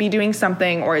shouldn't be doing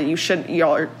something, or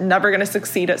you're never going to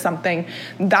succeed at something,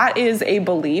 that is a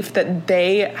belief that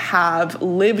they have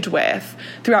lived with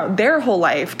throughout their whole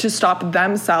life to stop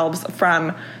themselves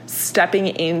from stepping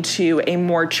into a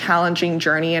more challenging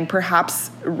journey and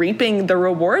perhaps reaping the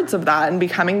rewards of that and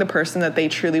becoming the person that they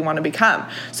truly want to become.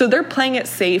 So they're playing it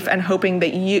safe and hoping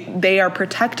that they are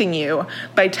protecting you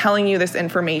by telling you this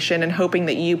information and hoping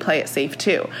that you play it safe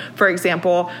too. For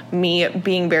example, me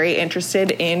being very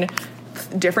interested in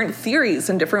different theories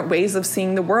and different ways of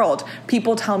seeing the world.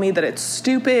 People tell me that it's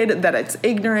stupid, that it's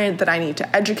ignorant, that I need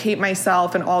to educate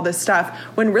myself and all this stuff,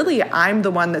 when really I'm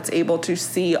the one that's able to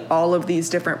see all of these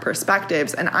different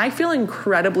perspectives. And I feel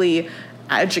incredibly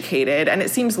educated, and it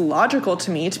seems logical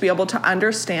to me to be able to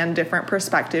understand different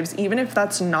perspectives, even if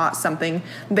that's not something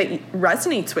that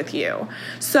resonates with you.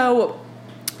 So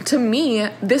to me,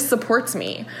 this supports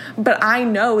me, but I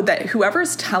know that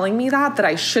whoever's telling me that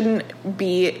I shouldn't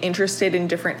be interested in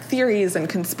different theories and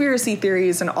conspiracy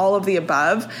theories and all of the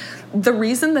above, the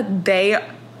reason that they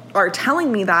are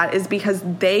telling me that is because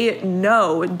they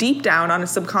know deep down on a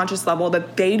subconscious level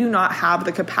that they do not have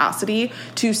the capacity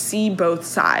to see both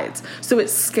sides. So it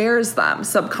scares them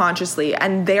subconsciously,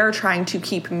 and they're trying to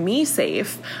keep me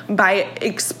safe by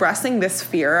expressing this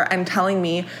fear and telling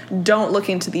me, don't look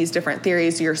into these different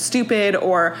theories, you're stupid,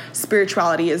 or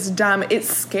spirituality is dumb. It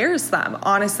scares them.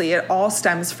 Honestly, it all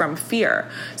stems from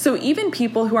fear. So even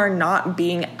people who are not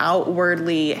being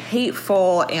outwardly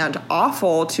hateful and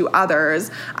awful to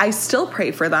others, I still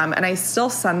pray for them and I still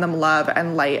send them love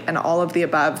and light and all of the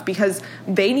above because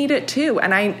they need it too.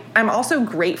 And I'm also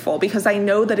grateful because I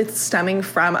know that it's stemming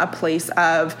from a place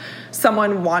of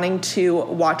someone wanting to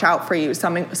watch out for you,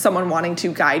 someone wanting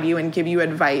to guide you and give you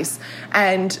advice.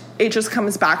 And it just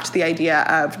comes back to the idea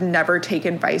of never take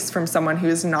advice from someone who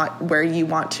is not where you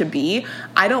want to be.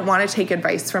 I don't want to take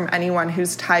advice from anyone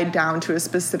who's tied down to a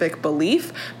specific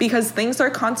belief because things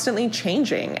are constantly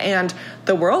changing and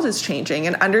the world is changing,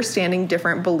 and understanding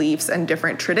different beliefs and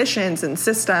different traditions and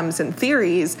systems and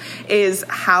theories is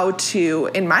how to,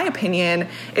 in my opinion,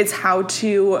 it's how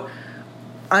to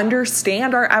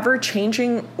understand our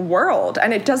ever-changing world.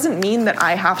 And it doesn't mean that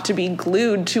I have to be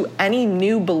glued to any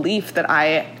new belief that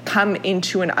I come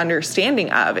into an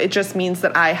understanding of. It just means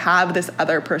that I have this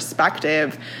other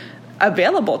perspective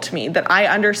available to me, that I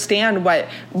understand what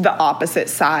the opposite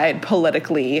side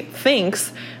politically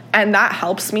thinks, and that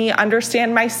helps me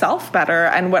understand myself better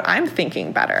and what I'm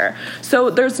thinking better. So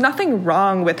there's nothing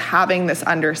wrong with having this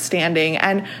understanding,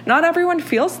 and not everyone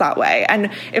feels that way.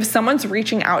 And if someone's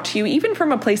reaching out to you, even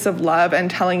from a place of love and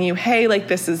telling you, hey, like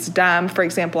this is dumb. For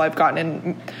example, I've gotten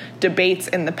in debates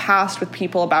in the past with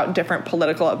people about different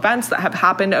political events that have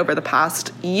happened over the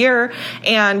past year,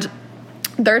 and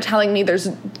they're telling me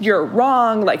you're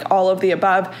wrong, like all of the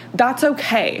above. That's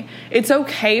okay. It's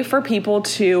okay for people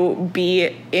to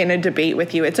be in a debate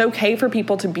with you. It's okay for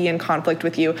people to be in conflict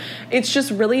with you. It's just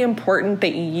really important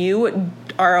that you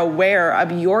are aware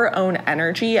of your own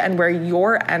energy and where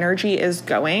your energy is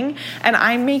going. And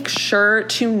I make sure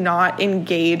to not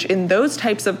engage in those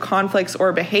types of conflicts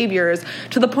or behaviors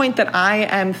to the point that I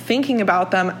am thinking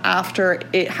about them after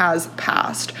it has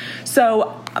passed.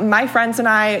 So my friends and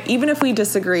I, even if we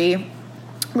disagree,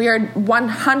 we are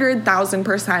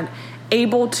 100,000%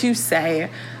 able to say,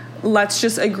 let's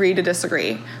just agree to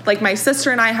disagree. Like my sister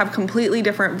and I have completely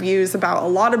different views about a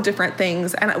lot of different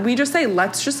things. And we just say,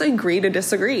 let's just agree to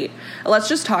disagree. Let's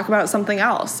just talk about something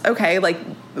else. Okay. Like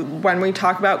when we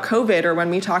talk about COVID or when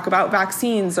we talk about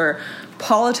vaccines or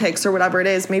politics or whatever it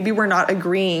is, maybe we're not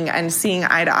agreeing and seeing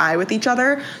eye to eye with each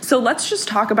other. So let's just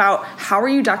talk about how are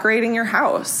you decorating your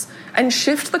house? And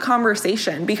shift the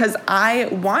conversation, because I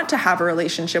want to have a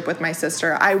relationship with my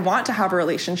sister. I want to have a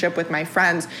relationship with my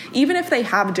friends, even if they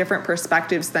have different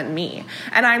perspectives than me.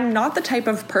 And I'm not the type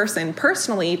of person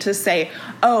personally to say,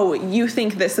 oh, you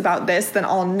think this about this, then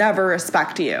I'll never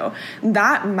respect you.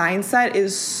 That mindset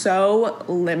is so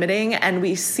limiting, and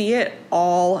we see it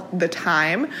all the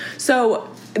time. So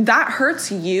that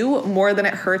hurts you more than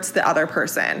it hurts the other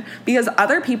person, because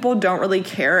other people don't really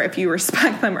care if you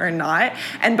respect them or not.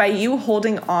 And by you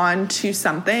holding on to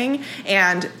something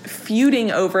and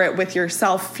feuding over it with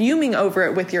yourself, fuming over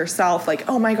it with yourself, like,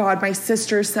 oh my God, my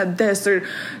sister said this, or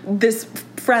this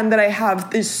friend that I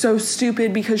have is so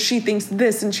stupid because she thinks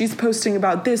this and she's posting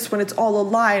about this when it's all a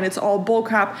lie and it's all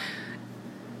bullcrap.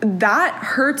 That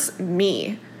hurts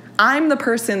me. I'm the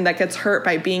person that gets hurt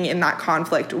by being in that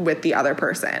conflict with the other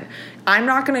person. I'm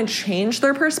not going to change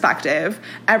their perspective.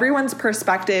 Everyone's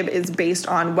perspective is based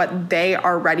on what they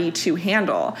are ready to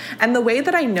handle. And the way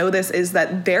that I know this is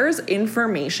that there's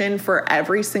information for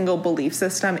every single belief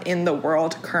system in the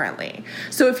world currently.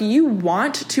 So if you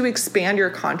want to expand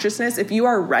your consciousness, if you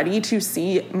are ready to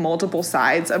see multiple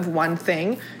sides of one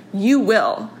thing, you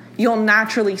will. You'll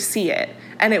naturally see it.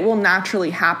 And it will naturally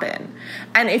happen.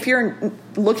 And if you're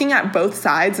looking at both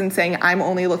sides and saying, I'm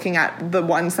only looking at the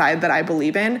one side that I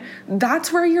believe in,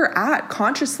 that's where you're at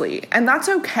consciously. And that's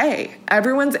okay.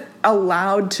 Everyone's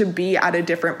allowed to be at a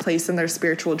different place in their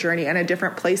spiritual journey and a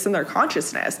different place in their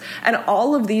consciousness. And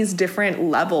all of these different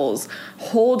levels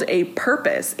hold a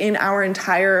purpose in our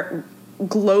entire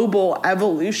global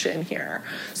evolution here.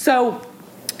 So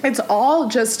it's all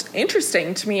just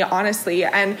interesting to me, honestly.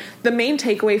 And the main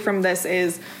takeaway from this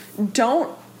is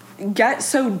don't get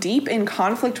so deep in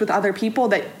conflict with other people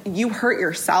that you hurt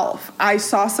yourself. I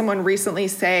saw someone recently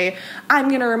say, I'm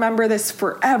going to remember this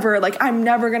forever. Like, I'm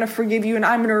never going to forgive you, and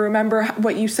I'm going to remember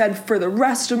what you said for the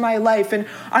rest of my life, and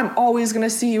I'm always going to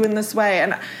see you in this way.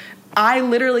 And I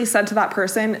literally said to that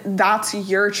person, that's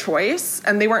your choice.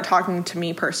 And they weren't talking to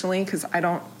me personally, because I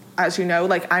don't, as you know,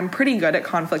 like I'm pretty good at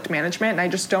conflict management and I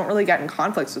just don't really get in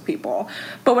conflicts with people.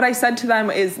 But what I said to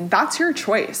them is, that's your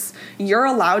choice. You're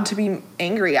allowed to be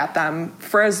angry at them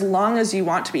for as long as you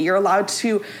want to be. You're allowed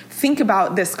to think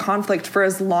about this conflict for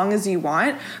as long as you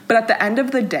want. But at the end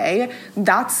of the day,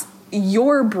 that's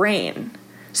your brain.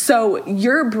 So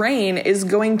your brain is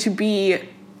going to be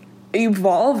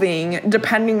evolving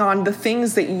depending on the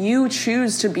things that you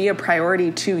choose to be a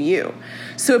priority to you.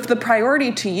 So if the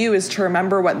priority to you is to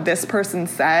remember what this person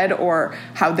said or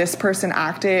how this person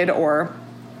acted or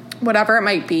whatever it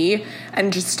might be,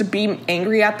 and just to be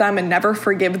angry at them and never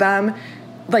forgive them,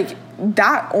 like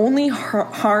that only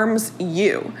harms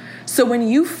you. So when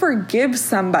you forgive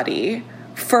somebody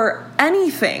for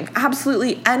anything,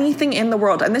 absolutely anything in the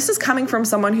world, and this is coming from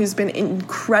someone who's been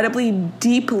incredibly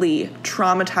deeply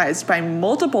traumatized by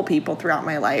multiple people throughout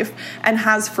my life and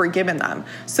has forgiven them.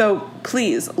 So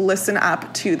please listen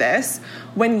up to this.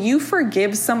 When you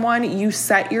forgive someone, you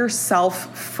set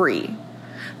yourself free.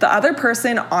 The other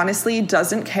person honestly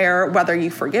doesn't care whether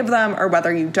you forgive them or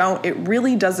whether you don't. It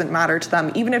really doesn't matter to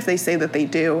them, even if they say that they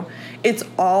do. It's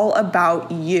all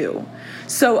about you.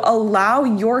 So allow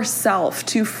yourself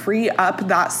to free up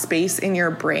that space in your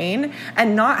brain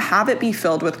and not have it be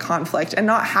filled with conflict and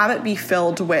not have it be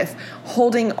filled with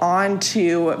holding on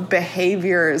to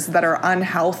behaviors that are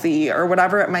unhealthy or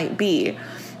whatever it might be.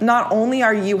 Not only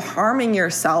are you harming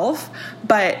yourself,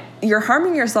 but you're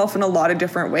harming yourself in a lot of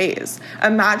different ways.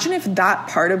 Imagine if that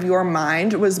part of your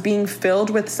mind was being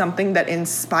filled with something that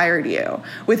inspired you,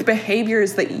 with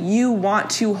behaviors that you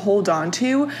want to hold on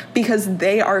to because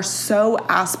they are so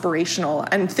aspirational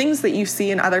and things that you see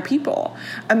in other people.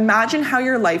 Imagine how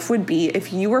your life would be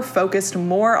if you were focused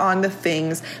more on the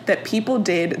things that people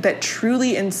did that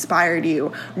truly inspired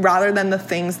you rather than the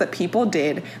things that people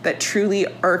did that truly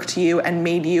irked you and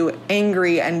made you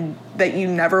angry and that you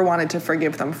never wanted to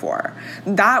forgive them for.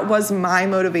 That was my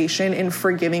motivation in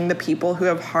forgiving the people who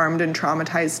have harmed and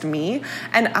traumatized me.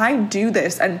 And I do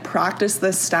this and practice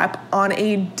this step on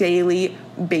a daily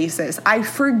basis. I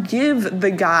forgive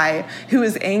the guy who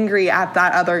is angry at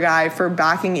that other guy for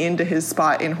backing into his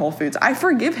spot in Whole Foods. I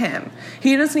forgive him.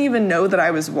 He doesn't even know that I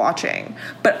was watching,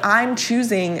 but I'm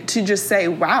choosing to just say,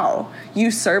 wow, you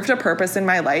served a purpose in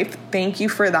my life. Thank you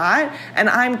for that. And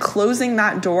I'm closing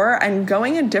that door and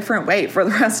going a different way for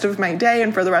the rest of my day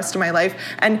and for the rest of my life.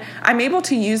 And I'm able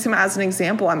to use him as an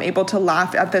example. I'm able to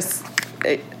laugh at this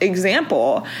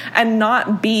example and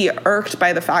not be irked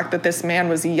by the fact that this man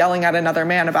was yelling at another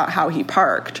man about how he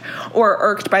parked, or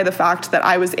irked by the fact that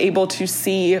I was able to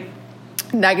see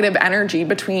negative energy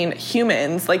between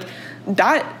humans. Like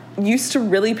that used to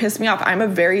really piss me off. I'm a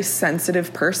very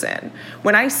sensitive person.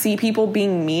 When I see people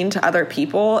being mean to other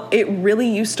people, it really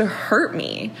used to hurt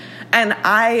me. And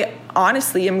I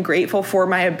honestly am grateful for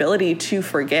my ability to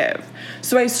forgive.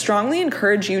 So I strongly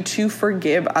encourage you to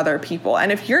forgive other people.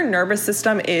 And if your nervous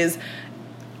system is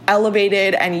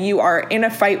elevated and you are in a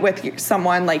fight with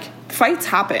someone, like fights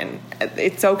happen,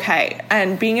 it's okay.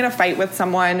 And being in a fight with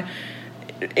someone,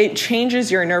 it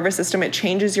changes your nervous system, it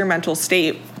changes your mental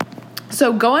state.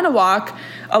 So go on a walk,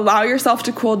 allow yourself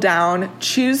to cool down,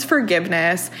 choose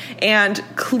forgiveness, and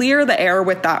clear the air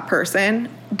with that person,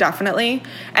 definitely.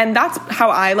 And that's how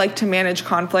I like to manage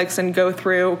conflicts and go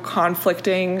through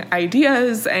conflicting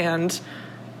ideas and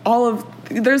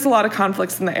there's a lot of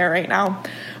conflicts in the air right now.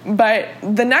 But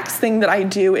the next thing that I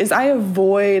do is I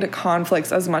avoid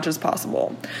conflicts as much as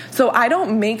possible. So I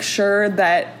don't make sure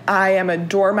that I am a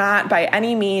doormat by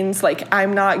any means. Like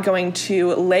I'm not going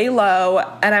to lay low,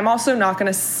 and I'm also not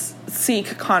going to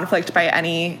seek conflict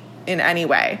in any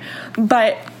way.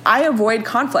 But I avoid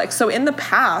conflict. So in the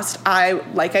past,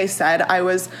 like I said, I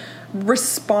was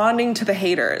responding to the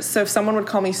haters. So if someone would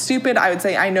call me stupid, I would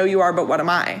say, I know you are, but what am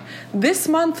I? This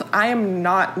month, I am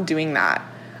not doing that.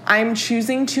 I'm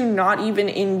choosing to not even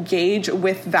engage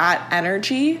with that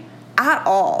energy at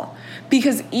all.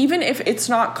 Because even if it's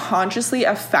not consciously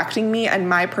affecting me and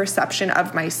my perception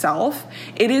of myself,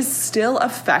 it is still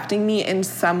affecting me in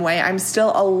some way. I'm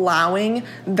still allowing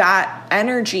that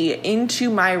energy into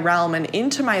my realm and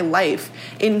into my life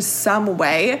in some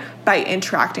way by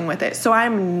interacting with it. So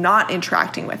I'm not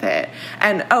interacting with it.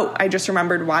 And I just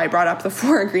remembered why I brought up the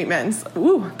 4 agreements.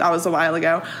 Ooh, that was a while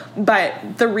ago.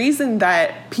 But the reason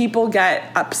that people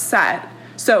get upset,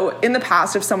 so in the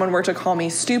past, if someone were to call me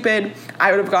stupid, I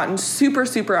would have gotten super,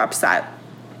 super upset.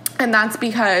 And that's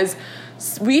because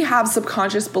we have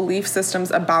subconscious belief systems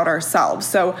about ourselves.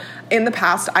 So in the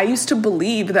past, I used to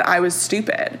believe that I was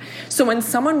stupid. So when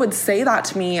someone would say that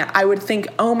to me, I would think,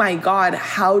 oh my God,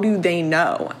 how do they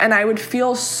know? And I would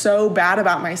feel so bad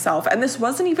about myself. And this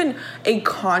wasn't even a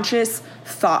conscious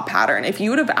thought pattern. If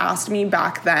you would have asked me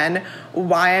back then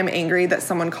why I'm angry that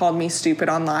someone called me stupid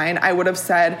online, I would have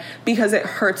said, because it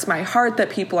hurts my heart that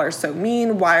people are so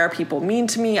mean. Why are people mean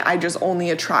to me? I just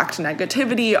only attract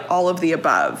negativity, all of the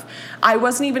above. I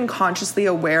wasn't even consciously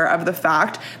aware of the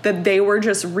fact that they were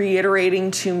just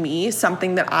reiterating to me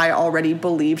something that I already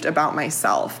believed about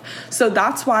myself. So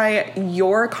that's why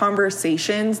your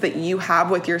conversations that you have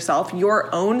with yourself,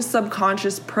 your own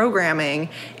subconscious programming,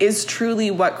 is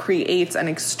truly what creates an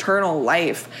external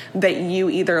life that you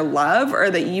either love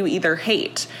or that you either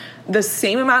hate. the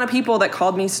same amount of people that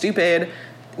called me stupid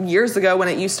years ago when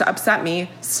it used to upset me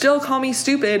still call me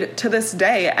stupid to this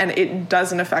day, and it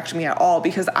doesn't affect me at all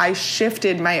because I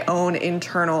shifted my own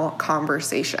internal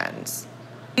conversations.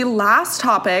 The last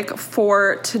topic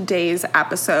for today's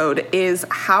episode is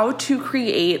how to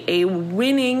create a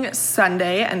winning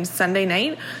Sunday and Sunday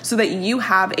night so that you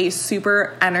have a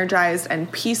super energized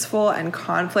and peaceful and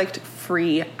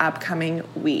conflict-free upcoming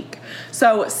week.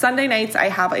 So Sunday nights, I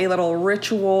have a little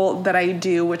ritual that I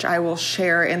do, which I will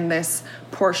share in this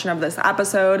portion of this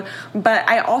episode. But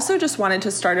I also just wanted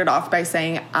to start it off by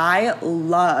saying I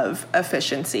love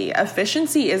efficiency.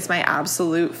 Efficiency is my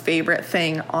absolute favorite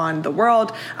thing in the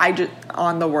world. I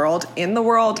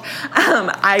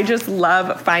just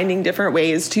love finding different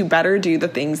ways to better do the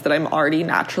things that I'm already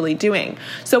naturally doing.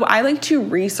 So I like to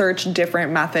research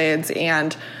different methods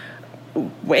and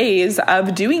ways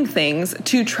of doing things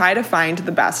to try to find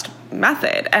the best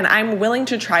method. And I'm willing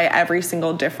to try every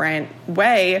single different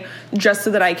way just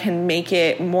so that I can make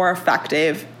it more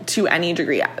effective to any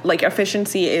degree. Like,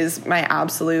 efficiency is my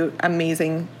absolute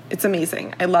amazing. It's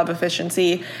amazing. I love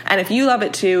efficiency. And if you love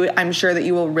it too, I'm sure that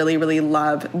you will really, really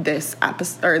love this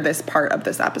episode or this part of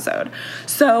this episode.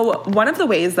 So one of the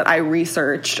ways that I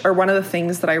researched, or one of the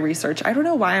things that I researched, I don't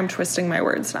know why I'm twisting my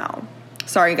words now.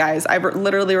 Sorry, guys. I've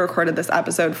literally recorded this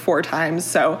episode 4 times.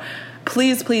 So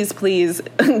please, please, please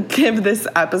give this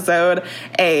episode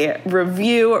a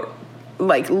review.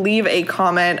 Like, leave a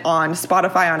comment on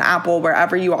Spotify, on Apple,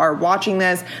 wherever you are watching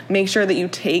this. Make sure that you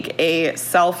take a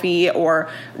selfie or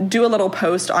do a little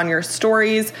post on your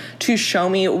stories to show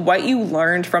me what you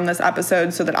learned from this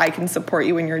episode so that I can support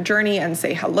you in your journey and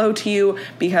say hello to you,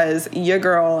 because your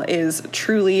girl is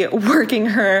truly working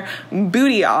her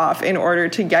booty off in order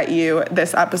to get you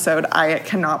this episode. I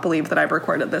cannot believe that I've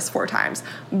recorded this 4 times,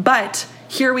 but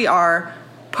here we are,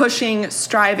 pushing,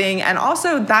 striving, and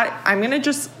also that I'm going to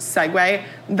just segue.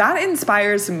 That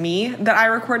inspires me that I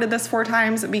recorded this 4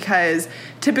 times, because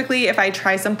typically if I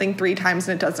try something 3 times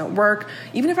and it doesn't work,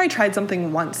 even if I tried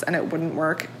something once and it wouldn't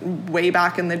work way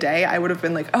back in the day, I would have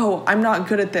been like, oh, I'm not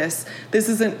good at this. This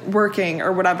isn't working,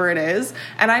 or whatever it is.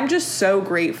 And I'm just so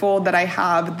grateful that I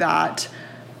have that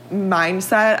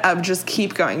mindset of just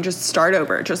keep going, just start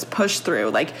over, just push through.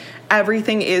 Like,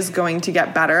 everything is going to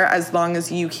get better as long as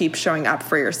you keep showing up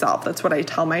for yourself. That's what I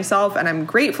tell myself, and I'm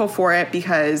grateful for it,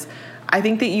 because I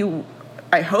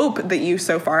hope that you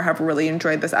so far have really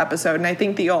enjoyed this episode, and I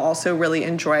think that you'll also really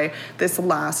enjoy this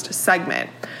last segment.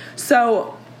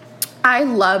 So I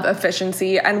love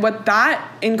efficiency, and what that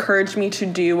encouraged me to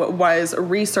do was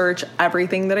research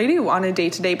everything that I do on a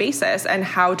day-to-day basis and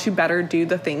how to better do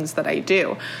the things that I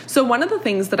do. So one of the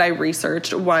things that I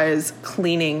researched was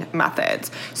cleaning methods.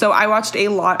 So I watched a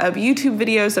lot of YouTube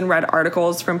videos and read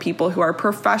articles from people who are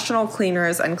professional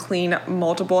cleaners and clean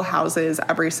multiple houses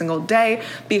every single day,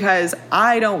 because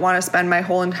I don't want to spend my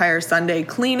whole entire Sunday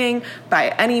cleaning by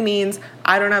any means.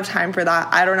 I don't have time for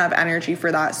that. I don't have energy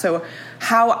for that. So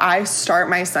how I start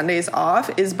my Sundays off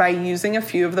is by using a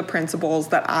few of the principles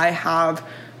that I have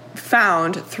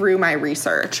found through my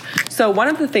research. So one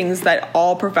of the things that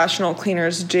all professional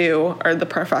cleaners do, or the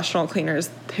professional cleaners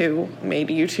who made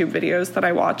YouTube videos that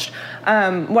I watched,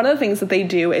 one of the things that they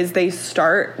do is they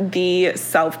start the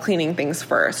self-cleaning things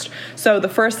first. So the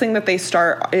first thing that they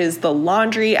start is the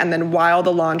laundry, and then while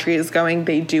the laundry is going,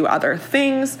 they do other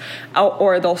things,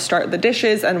 or they'll start the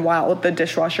dishes, and while the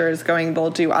dishwasher is going, they'll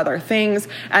do other things.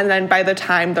 And then by the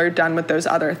time they're done with those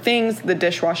other things, the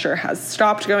dishwasher has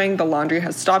stopped going, the laundry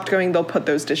has stopped going, they'll put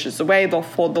those dishes away, they'll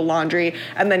fold the laundry,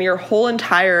 and then your whole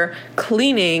entire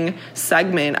cleaning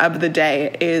segment of the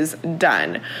day is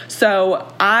done. So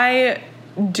I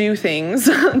do things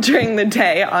during the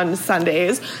day on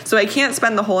Sundays. So I can't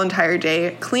spend the whole entire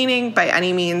day cleaning by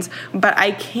any means, but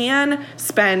I can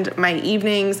spend my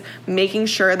evenings making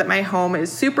sure that my home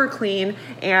is super clean,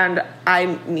 and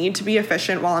I need to be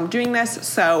efficient while I'm doing this.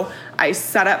 So I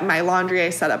set up my laundry, I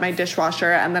set up my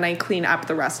dishwasher, and then I clean up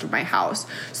the rest of my house.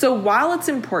 So while it's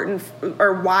important,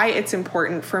 or why it's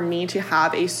important for me to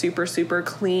have a super, super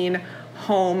clean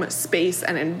home space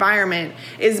and environment,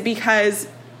 is because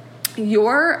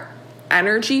your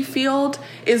energy field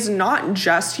is not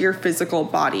just your physical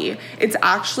body. It's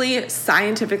actually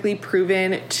scientifically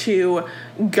proven to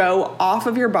go off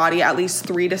of your body at least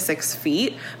 3 to 6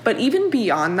 feet. But even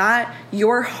beyond that,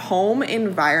 your home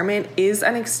environment is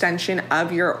an extension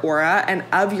of your aura and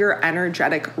of your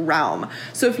energetic realm.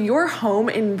 So if your home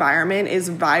environment is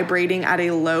vibrating at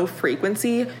a low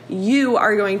frequency, you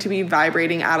are going to be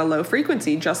vibrating at a low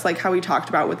frequency, just like how we talked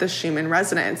about with the Schumann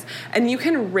resonance. And you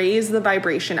can raise the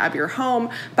vibration of your home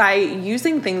by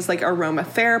using things like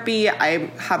aromatherapy.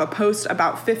 I have a post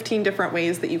about 15 different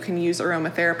ways that you can use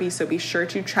aromatherapy, so be sure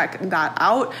to check that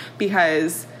out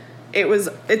because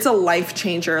it's a life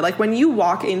changer. Like when you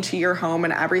walk into your home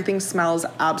and everything smells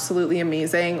absolutely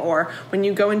amazing, or when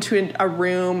you go into a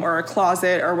room or a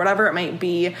closet or whatever it might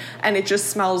be, and it just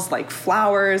smells like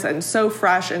flowers and so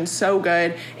fresh and so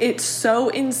good, it's so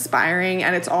inspiring.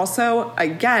 And it's also,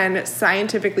 again,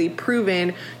 scientifically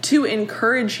proven to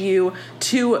encourage you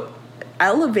to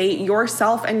elevate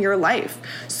yourself and your life.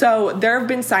 So there have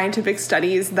been scientific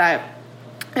studies that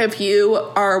if you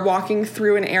are walking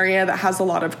through an area that has a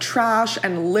lot of trash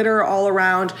and litter all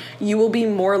around, you will be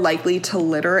more likely to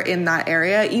litter in that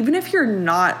area. Even if you're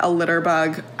not a litter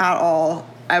bug at all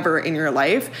ever in your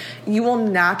life, you will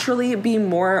naturally be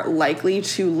more likely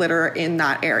to litter in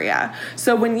that area.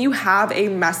 So when you have a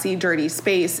messy, dirty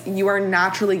space, you are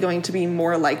naturally going to be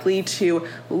more likely to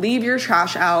leave your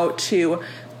trash out, to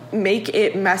make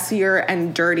it messier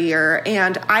and dirtier.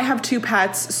 And I have 2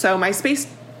 pets, so my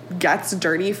space gets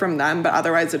dirty from them, but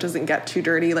otherwise it doesn't get too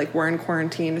dirty. Like we're in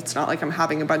quarantine. It's not like I'm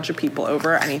having a bunch of people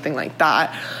over or anything like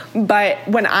that. But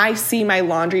when I see my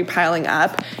laundry piling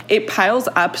up, it piles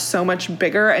up so much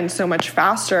bigger and so much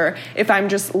faster if I'm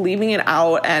just leaving it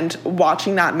out and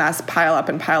watching that mess pile up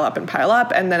and pile up and pile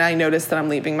up. And then I notice that I'm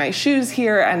leaving my shoes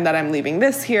here and that I'm leaving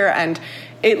this here, and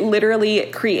it literally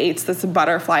creates this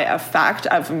butterfly effect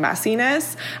of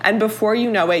messiness. And before you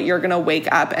know it, you're going to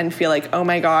wake up and feel like, oh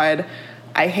my God,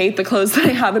 I hate the clothes that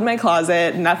I have in my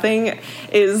closet. Nothing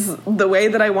is the way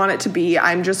that I want it to be.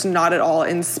 I'm just not at all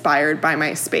inspired by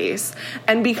my space.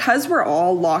 And because we're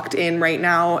all locked in right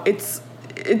now, it's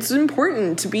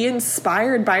important to be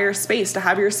inspired by your space, to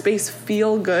have your space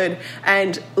feel good,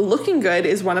 and looking good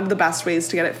is one of the best ways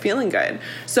to get it feeling good.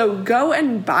 So go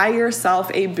and buy yourself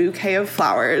a bouquet of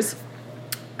flowers.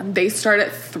 They start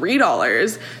at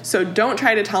 $3. So don't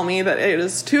try to tell me that it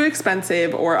is too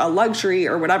expensive or a luxury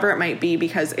or whatever it might be,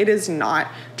 because it is not.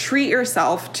 Treat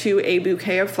yourself to a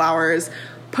bouquet of flowers.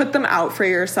 Put them out for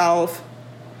yourself.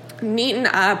 Neaten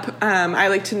up. I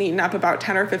like to neaten up about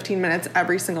 10 or 15 minutes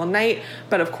every single night.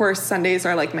 But of course, Sundays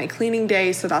are like my cleaning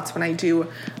day, so that's when I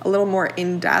do a little more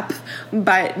in-depth.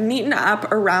 But neaten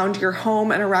up around your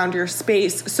home and around your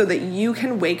space so that you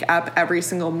can wake up every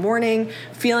single morning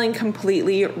feeling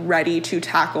completely ready to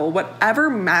tackle whatever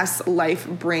mess life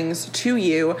brings to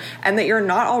you, and that you're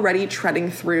not already treading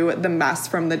through the mess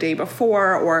from the day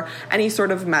before or any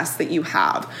sort of mess that you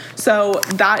have. So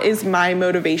that is my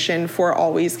motivation for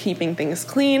always keeping things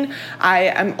clean. I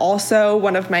am also,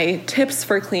 one of my tips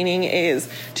for cleaning is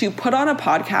to put on a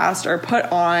podcast or put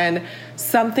on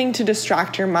something to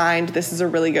distract your mind. This is a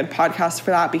really good podcast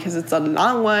for that because it's a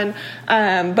long one.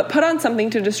 But put on something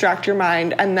to distract your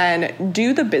mind and then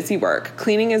do the busy work.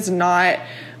 Cleaning is not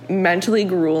mentally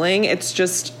grueling. It's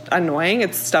just annoying.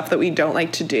 It's stuff that we don't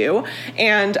like to do.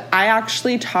 And I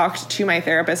actually talked to my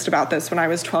therapist about this when I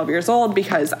was 12 years old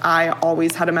because I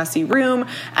always had a messy room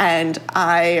and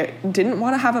I didn't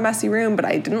want to have a messy room, but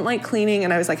I didn't like cleaning.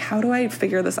 And I was like, how do I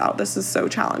figure this out? This is so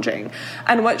challenging.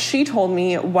 And what she told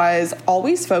me was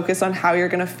always focus on how you're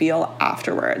going to feel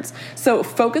afterwards. So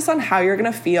focus on how you're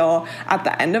going to feel at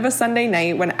the end of a Sunday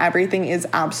night when everything is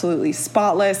absolutely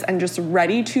spotless and just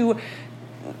ready to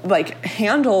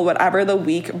handle whatever the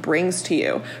week brings to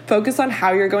you. Focus on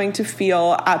how you're going to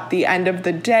feel at the end of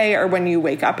the day or when you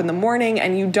wake up in the morning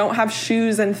and you don't have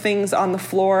shoes and things on the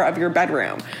floor of your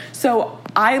bedroom. So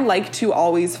I like to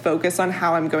always focus on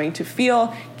how I'm going to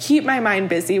feel, keep my mind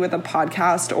busy with a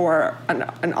podcast or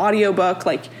an audiobook.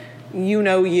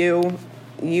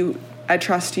 I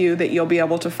trust you that you'll be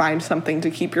able to find something to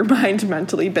keep your mind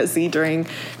mentally busy during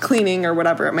cleaning or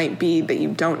whatever it might be that you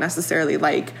don't necessarily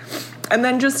like. And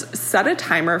then just set a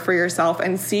timer for yourself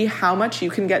and see how much you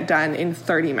can get done in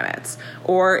 30 minutes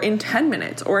or in 10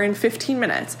 minutes or in 15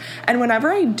 minutes. And whenever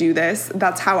I do this,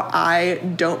 that's how I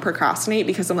don't procrastinate,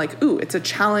 because I'm like, ooh, it's a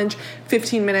challenge,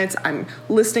 15 minutes. I'm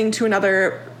listening to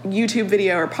another YouTube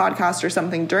video or podcast or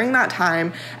something during that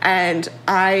time, and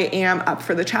I am up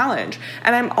for the challenge.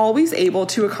 And I'm always able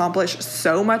to accomplish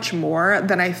so much more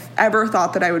than I ever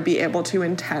thought that I would be able to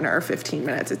in 10 or 15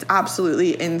 minutes. It's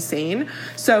absolutely insane.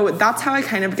 So that's how I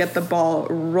kind of get the ball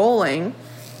rolling.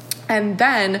 And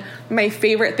then my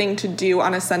favorite thing to do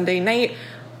on a Sunday night,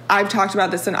 I've talked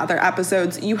about this in other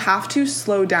episodes, you have to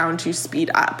slow down to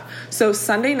speed up. So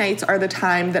Sunday nights are the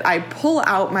time that I pull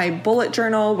out my bullet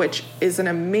journal, which is an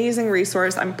amazing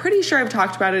resource. I'm pretty sure I've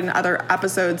talked about it in other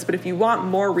episodes, but if you want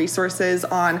more resources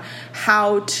on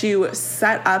how to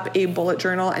set up a bullet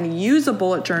journal and use a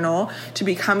bullet journal to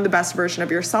become the best version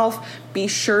of yourself, be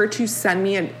sure to send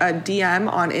me a DM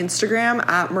on Instagram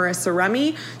at Marissa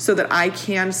Remy so that I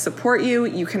can support you.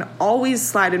 You can always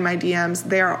slide in my DMs.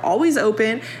 They are always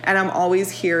open, and I'm always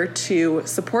here to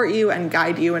support you and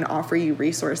guide you and offer you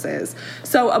resources.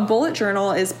 So a bullet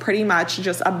journal is pretty much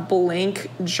just a blank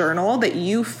journal that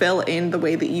you fill in the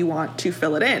way that you want to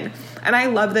fill it in. And I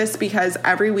love this because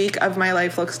every week of my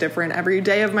life looks different. Every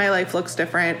day of my life looks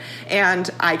different. And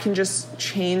I can just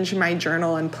change my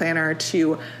journal and planner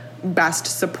to best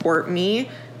support me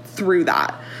through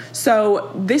that.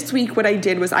 So this week, what I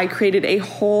did was I created a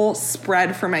whole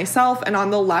spread for myself. And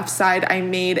on the left side, I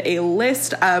made a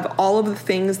list of all of the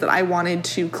things that I wanted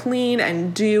to clean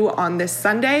and do on this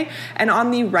Sunday. And on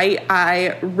the right,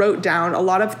 I wrote down a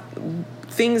lot of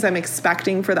things I'm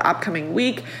expecting for the upcoming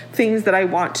week, things that I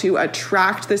want to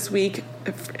attract this week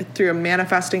through a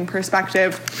manifesting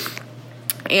perspective,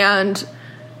 and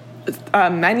a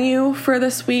menu for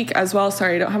this week as well.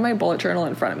 Sorry, I don't have my bullet journal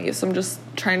in front of me, so I'm just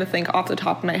trying to think off the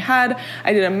top of my head.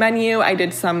 I did a menu, I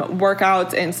did some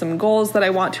workouts and some goals that I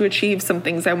want to achieve, some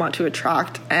things I want to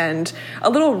attract, and a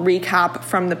little recap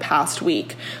from the past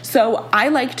week. So I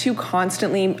like to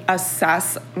constantly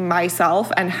assess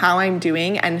myself and how I'm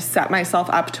doing and set myself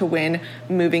up to win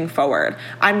moving forward.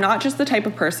 I'm not just the type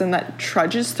of person that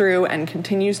trudges through and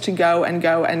continues to go and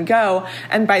go and go,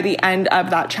 and by the end of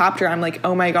that chapter, I'm like,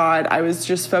 oh my God, I was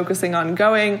just focusing on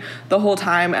going the whole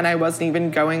time and I wasn't even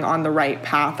going on the right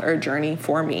path or journey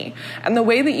for me. And the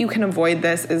way that you can avoid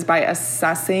this is by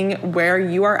assessing where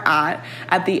you are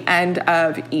at the end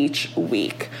of each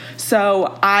week.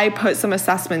 So I put some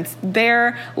assessments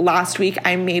there. Last week,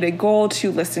 I made a goal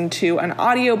to listen to an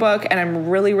audiobook, and I'm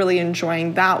really, really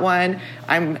enjoying that one.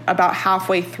 I'm about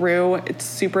halfway through. It's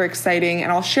super exciting,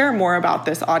 and I'll share more about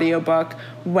this audiobook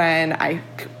when I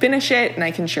finish it, and I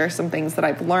can share some things that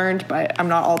I've learned, but I'm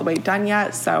not all the way done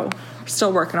yet, so I'm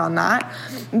still working on that.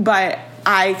 But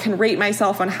I can rate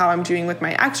myself on how I'm doing with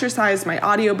my exercise, my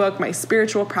audiobook, my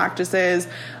spiritual practices,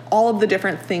 all of the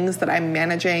different things that I'm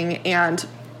managing, and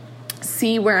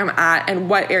see where I'm at and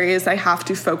what areas I have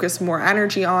to focus more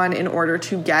energy on in order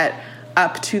to get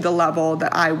up to the level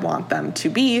that I want them to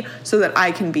be so that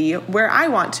I can be where I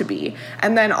want to be.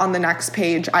 And then on the next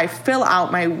page, I fill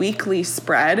out my weekly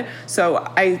spread. So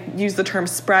I use the term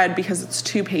spread because it's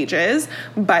 2 pages,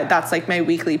 but that's like my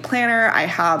weekly planner. I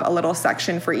have a little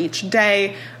section for each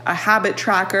day, a habit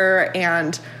tracker,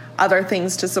 and other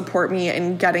things to support me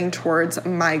in getting towards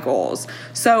my goals.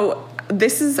 So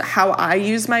this is how I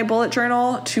use my bullet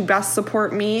journal to best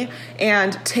support me,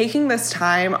 and taking this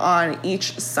time on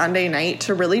each Sunday night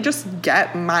to really just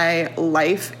get my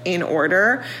life in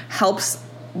order helps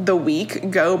the week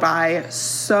go by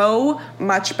so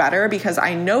much better because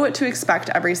I know what to expect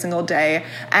every single day,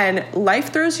 and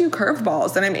life throws you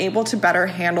curveballs and I'm able to better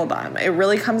handle them. It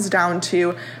really comes down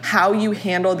to how you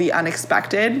handle the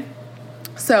unexpected.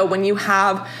 So when you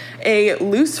have a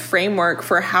loose framework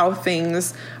for how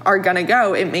things are going to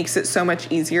go, it makes it so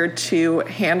much easier to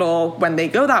handle when they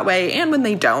go that way and when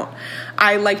they don't.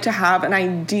 I like to have an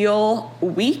ideal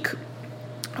week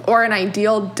or an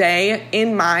ideal day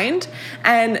in mind,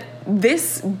 and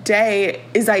this day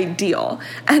is ideal.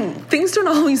 And things don't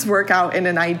always work out in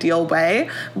an ideal way,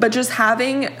 but just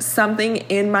having something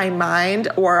in my mind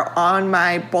or on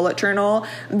my bullet journal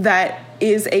that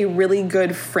is a really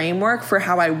good framework for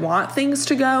how I want things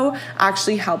to go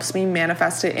actually helps me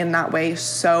manifest it in that way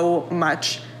so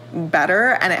much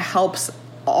better. And it helps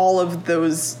all of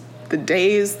those, the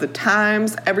days, the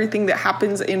times, everything that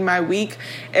happens in my week,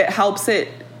 it helps it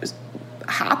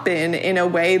happen in a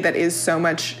way that is so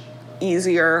much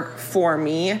easier for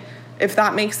me, if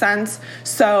that makes sense.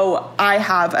 So I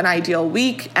have an ideal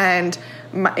week, and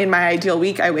in my ideal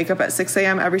week, I wake up at 6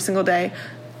 a.m. every single day.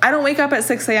 I don't wake up at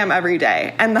 6 a.m. every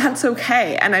day, and that's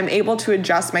okay. And I'm able to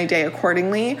adjust my day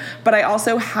accordingly, but I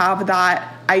also have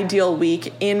that ideal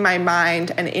week in my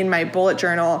mind and in my bullet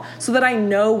journal so that I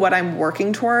know what I'm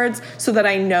working towards, so that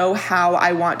I know how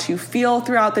I want to feel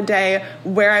throughout the day,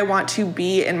 where I want to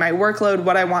be in my workload,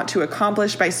 what I want to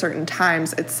accomplish by certain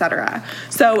times, etc.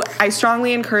 So I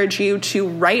strongly encourage you to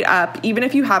write up, even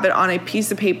if you have it on a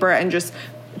piece of paper, and just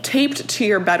taped to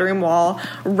your bedroom wall,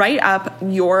 write up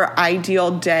your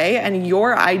ideal day and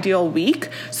your ideal week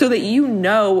so that you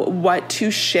know what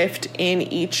to shift in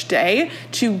each day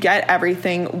to get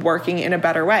everything working in a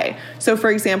better way. So for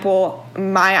example,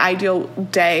 my ideal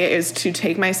day is to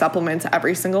take my supplements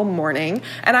every single morning,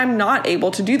 and I'm not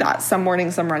able to do that. Some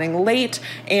mornings I'm running late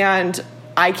and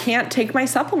I can't take my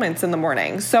supplements in the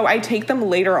morning. So I take them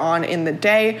later on in the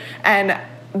day, and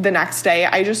the next day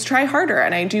I just try harder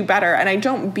and I do better and I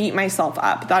don't beat myself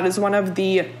up. That is one of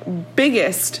the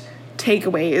biggest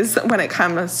takeaways when it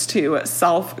comes to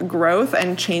self-growth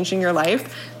and changing your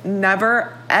life.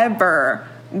 Never, ever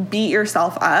beat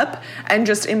yourself up and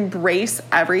just embrace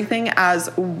everything as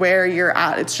where you're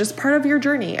at. It's just part of your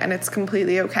journey and it's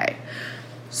completely okay.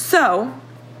 So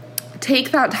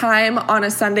take that time on a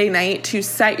Sunday night to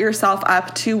set yourself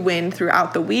up to win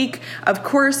throughout the week. Of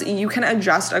course, you can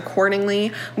adjust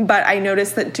accordingly, but I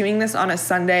noticed that doing this on a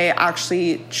Sunday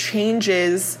actually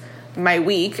changes my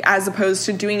week as opposed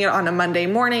to doing it on a Monday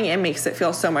morning. It makes it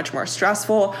feel so much more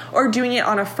stressful. Or doing it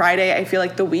on a Friday, I feel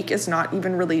like the week is not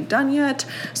even really done yet.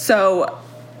 So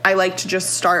I like to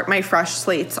just start my fresh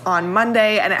slates on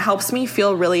Monday, and it helps me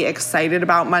feel really excited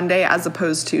about Monday as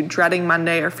opposed to dreading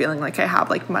Monday or feeling like I have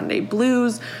like Monday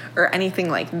blues or anything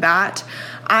like that.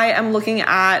 I am looking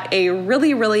at a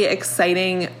really, really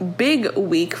exciting big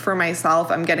week for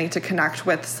myself. I'm getting to connect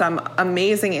with some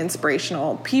amazing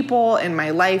inspirational people in my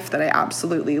life that I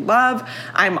absolutely love.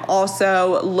 I'm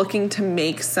also looking to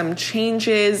make some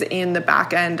changes in the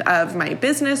back end of my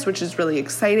business, which is really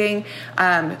exciting.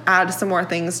 Add some more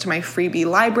things to my freebie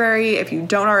library. If you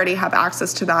don't already have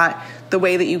access to that, the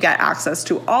way that you get access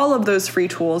to all of those free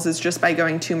tools is just by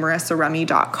going to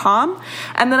marissaremy.com.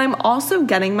 And then I'm also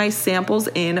getting my samples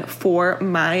in for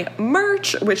my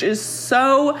merch, which is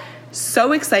so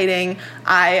exciting.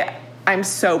 I'm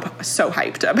so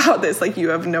hyped about this. Like, you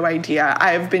have no idea.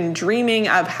 I've been dreaming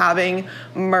of having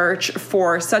merch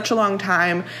for such a long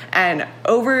time. And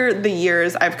over the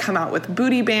years, I've come out with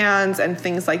booty bands and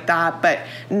things like that. But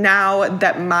now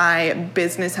that my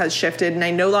business has shifted and I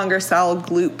no longer sell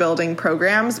glute building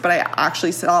programs, but I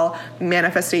actually sell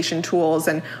manifestation tools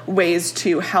and ways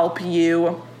to help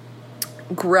you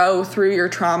grow through your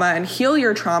trauma and heal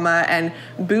your trauma and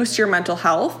boost your mental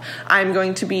health, I'm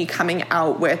going to be coming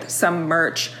out with some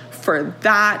merch for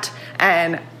that.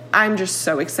 And I'm just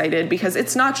so excited because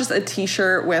it's not just a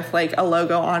t-shirt with like a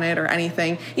logo on it or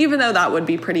anything, even though that would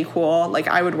be pretty cool. Like,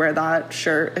 I would wear that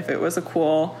shirt if it was a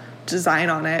cool design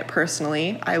on it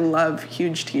personally. I love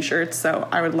huge t-shirts, so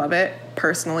I would love it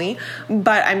personally.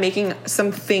 But I'm making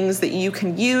some things that you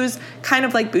can use, kind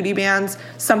of like booty bands,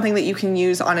 something that you can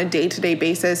use on a day-to-day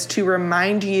basis to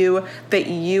remind you that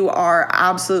you are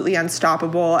absolutely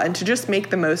unstoppable and to just make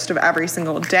the most of every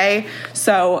single day.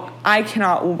 So I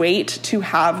cannot wait to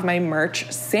have my merch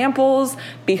samples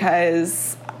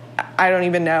because I don't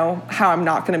even know how I'm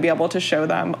not going to be able to show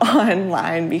them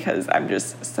online because I'm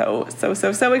just so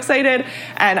excited.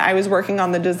 And I was working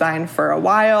on the design for a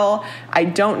while. I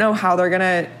don't know how they're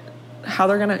going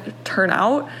to turn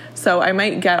out. So I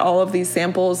might get all of these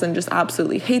samples and just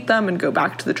absolutely hate them and go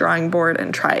back to the drawing board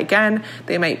and try again.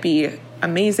 They might be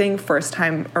amazing first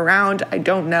time around. I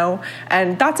don't know.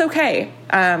 And that's okay.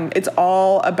 It's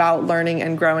all about learning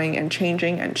and growing and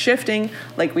changing and shifting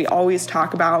like we always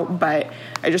talk about. But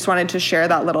I just wanted to share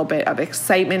that little bit of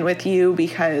excitement with you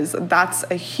because that's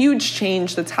a huge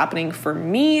change that's happening for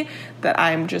me that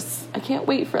I can't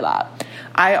wait for that.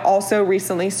 I also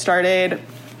recently started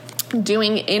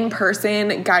doing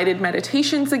in-person guided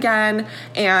meditations again,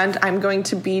 and I'm going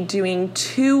to be doing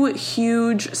 2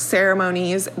 huge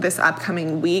ceremonies this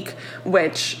upcoming week,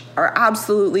 which are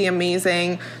absolutely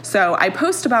amazing. So I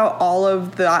post about all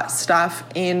of that stuff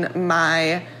in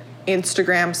my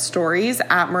Instagram stories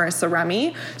at Marissa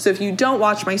Remy. So if you don't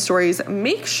watch my stories,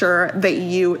 make sure that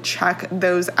you check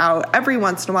those out every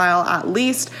once in a while at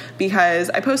least,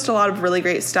 because I post a lot of really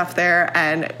great stuff there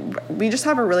and we just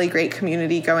have a really great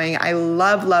community going. I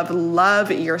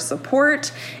love your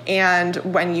support and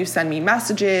when you send me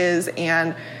messages,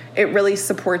 and it really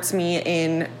supports me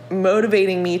in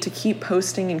motivating me to keep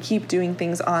posting and keep doing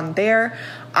things on there.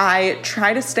 I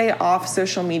try to stay off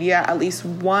social media at least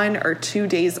 1 or 2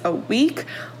 days a week.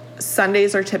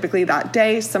 Sundays are typically that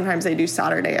day. Sometimes I do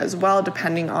Saturday as well,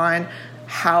 depending on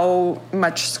how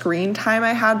much screen time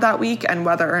I had that week and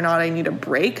whether or not I need a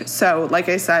break. So like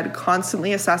I said,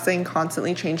 constantly assessing,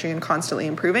 constantly changing, and constantly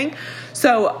improving.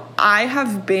 So I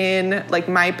have been, like,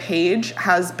 my page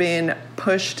has been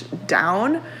pushed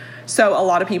down So a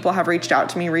lot of people have reached out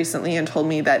to me recently and told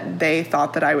me that they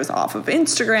thought that I was off of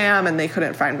Instagram and they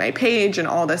couldn't find my page and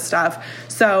all this stuff.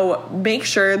 So make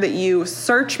sure that you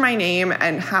search my name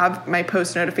and have my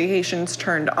post notifications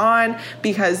turned on,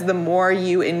 because the more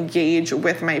you engage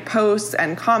with my posts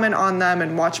and comment on them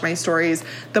and watch my stories,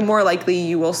 the more likely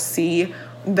you will see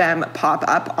them pop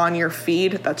up on your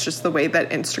feed. That's just the way that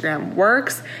Instagram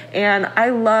works. And I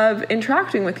love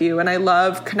interacting with you and I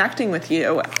love connecting with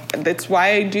you. That's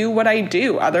why I do what I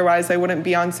do. Otherwise, I wouldn't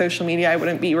be on social media. I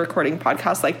wouldn't be recording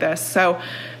podcasts like this. So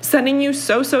sending you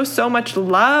so much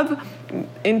love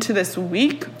into this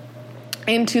week,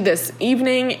 into this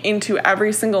evening, into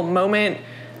every single moment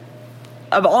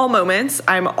of all moments.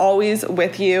 I'm always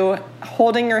with you,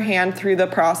 holding your hand through the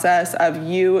process of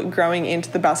you growing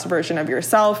into the best version of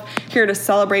yourself, here to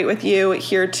celebrate with you,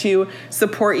 here to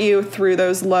support you through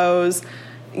those lows.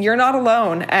 You're not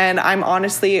alone, and I'm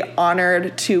honestly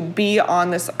honored to be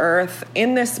on this earth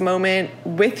in this moment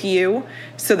with you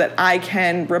so that I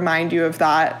can remind you of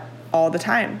that all the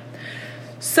time.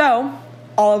 So,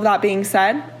 all of that being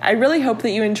said, I really hope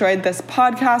that you enjoyed this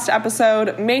podcast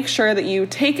episode. Make sure that you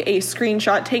take a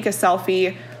screenshot, take a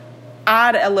selfie,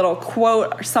 add a little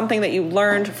quote or something that you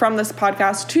learned from this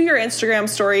podcast to your Instagram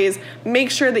stories. Make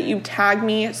sure that you tag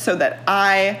me so that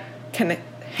I can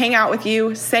hang out with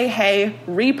you, say hey,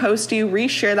 repost you,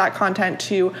 reshare that content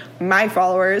to my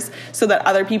followers so that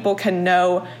other people can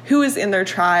know who is in their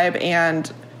tribe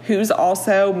and who's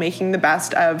also making the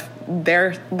best of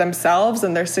themselves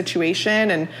and their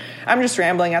situation. And I'm just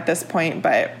rambling at this point,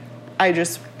 but I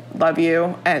just love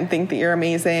you and think that you're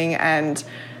amazing. And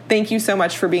thank you so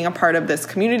much for being a part of this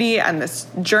community and this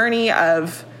journey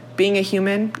of being a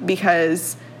human,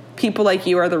 because people like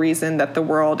you are the reason that the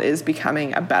world is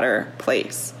becoming a better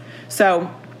place. So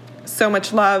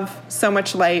much love, so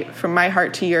much light from my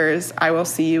heart to yours. I will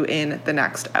see you in the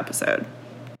next episode.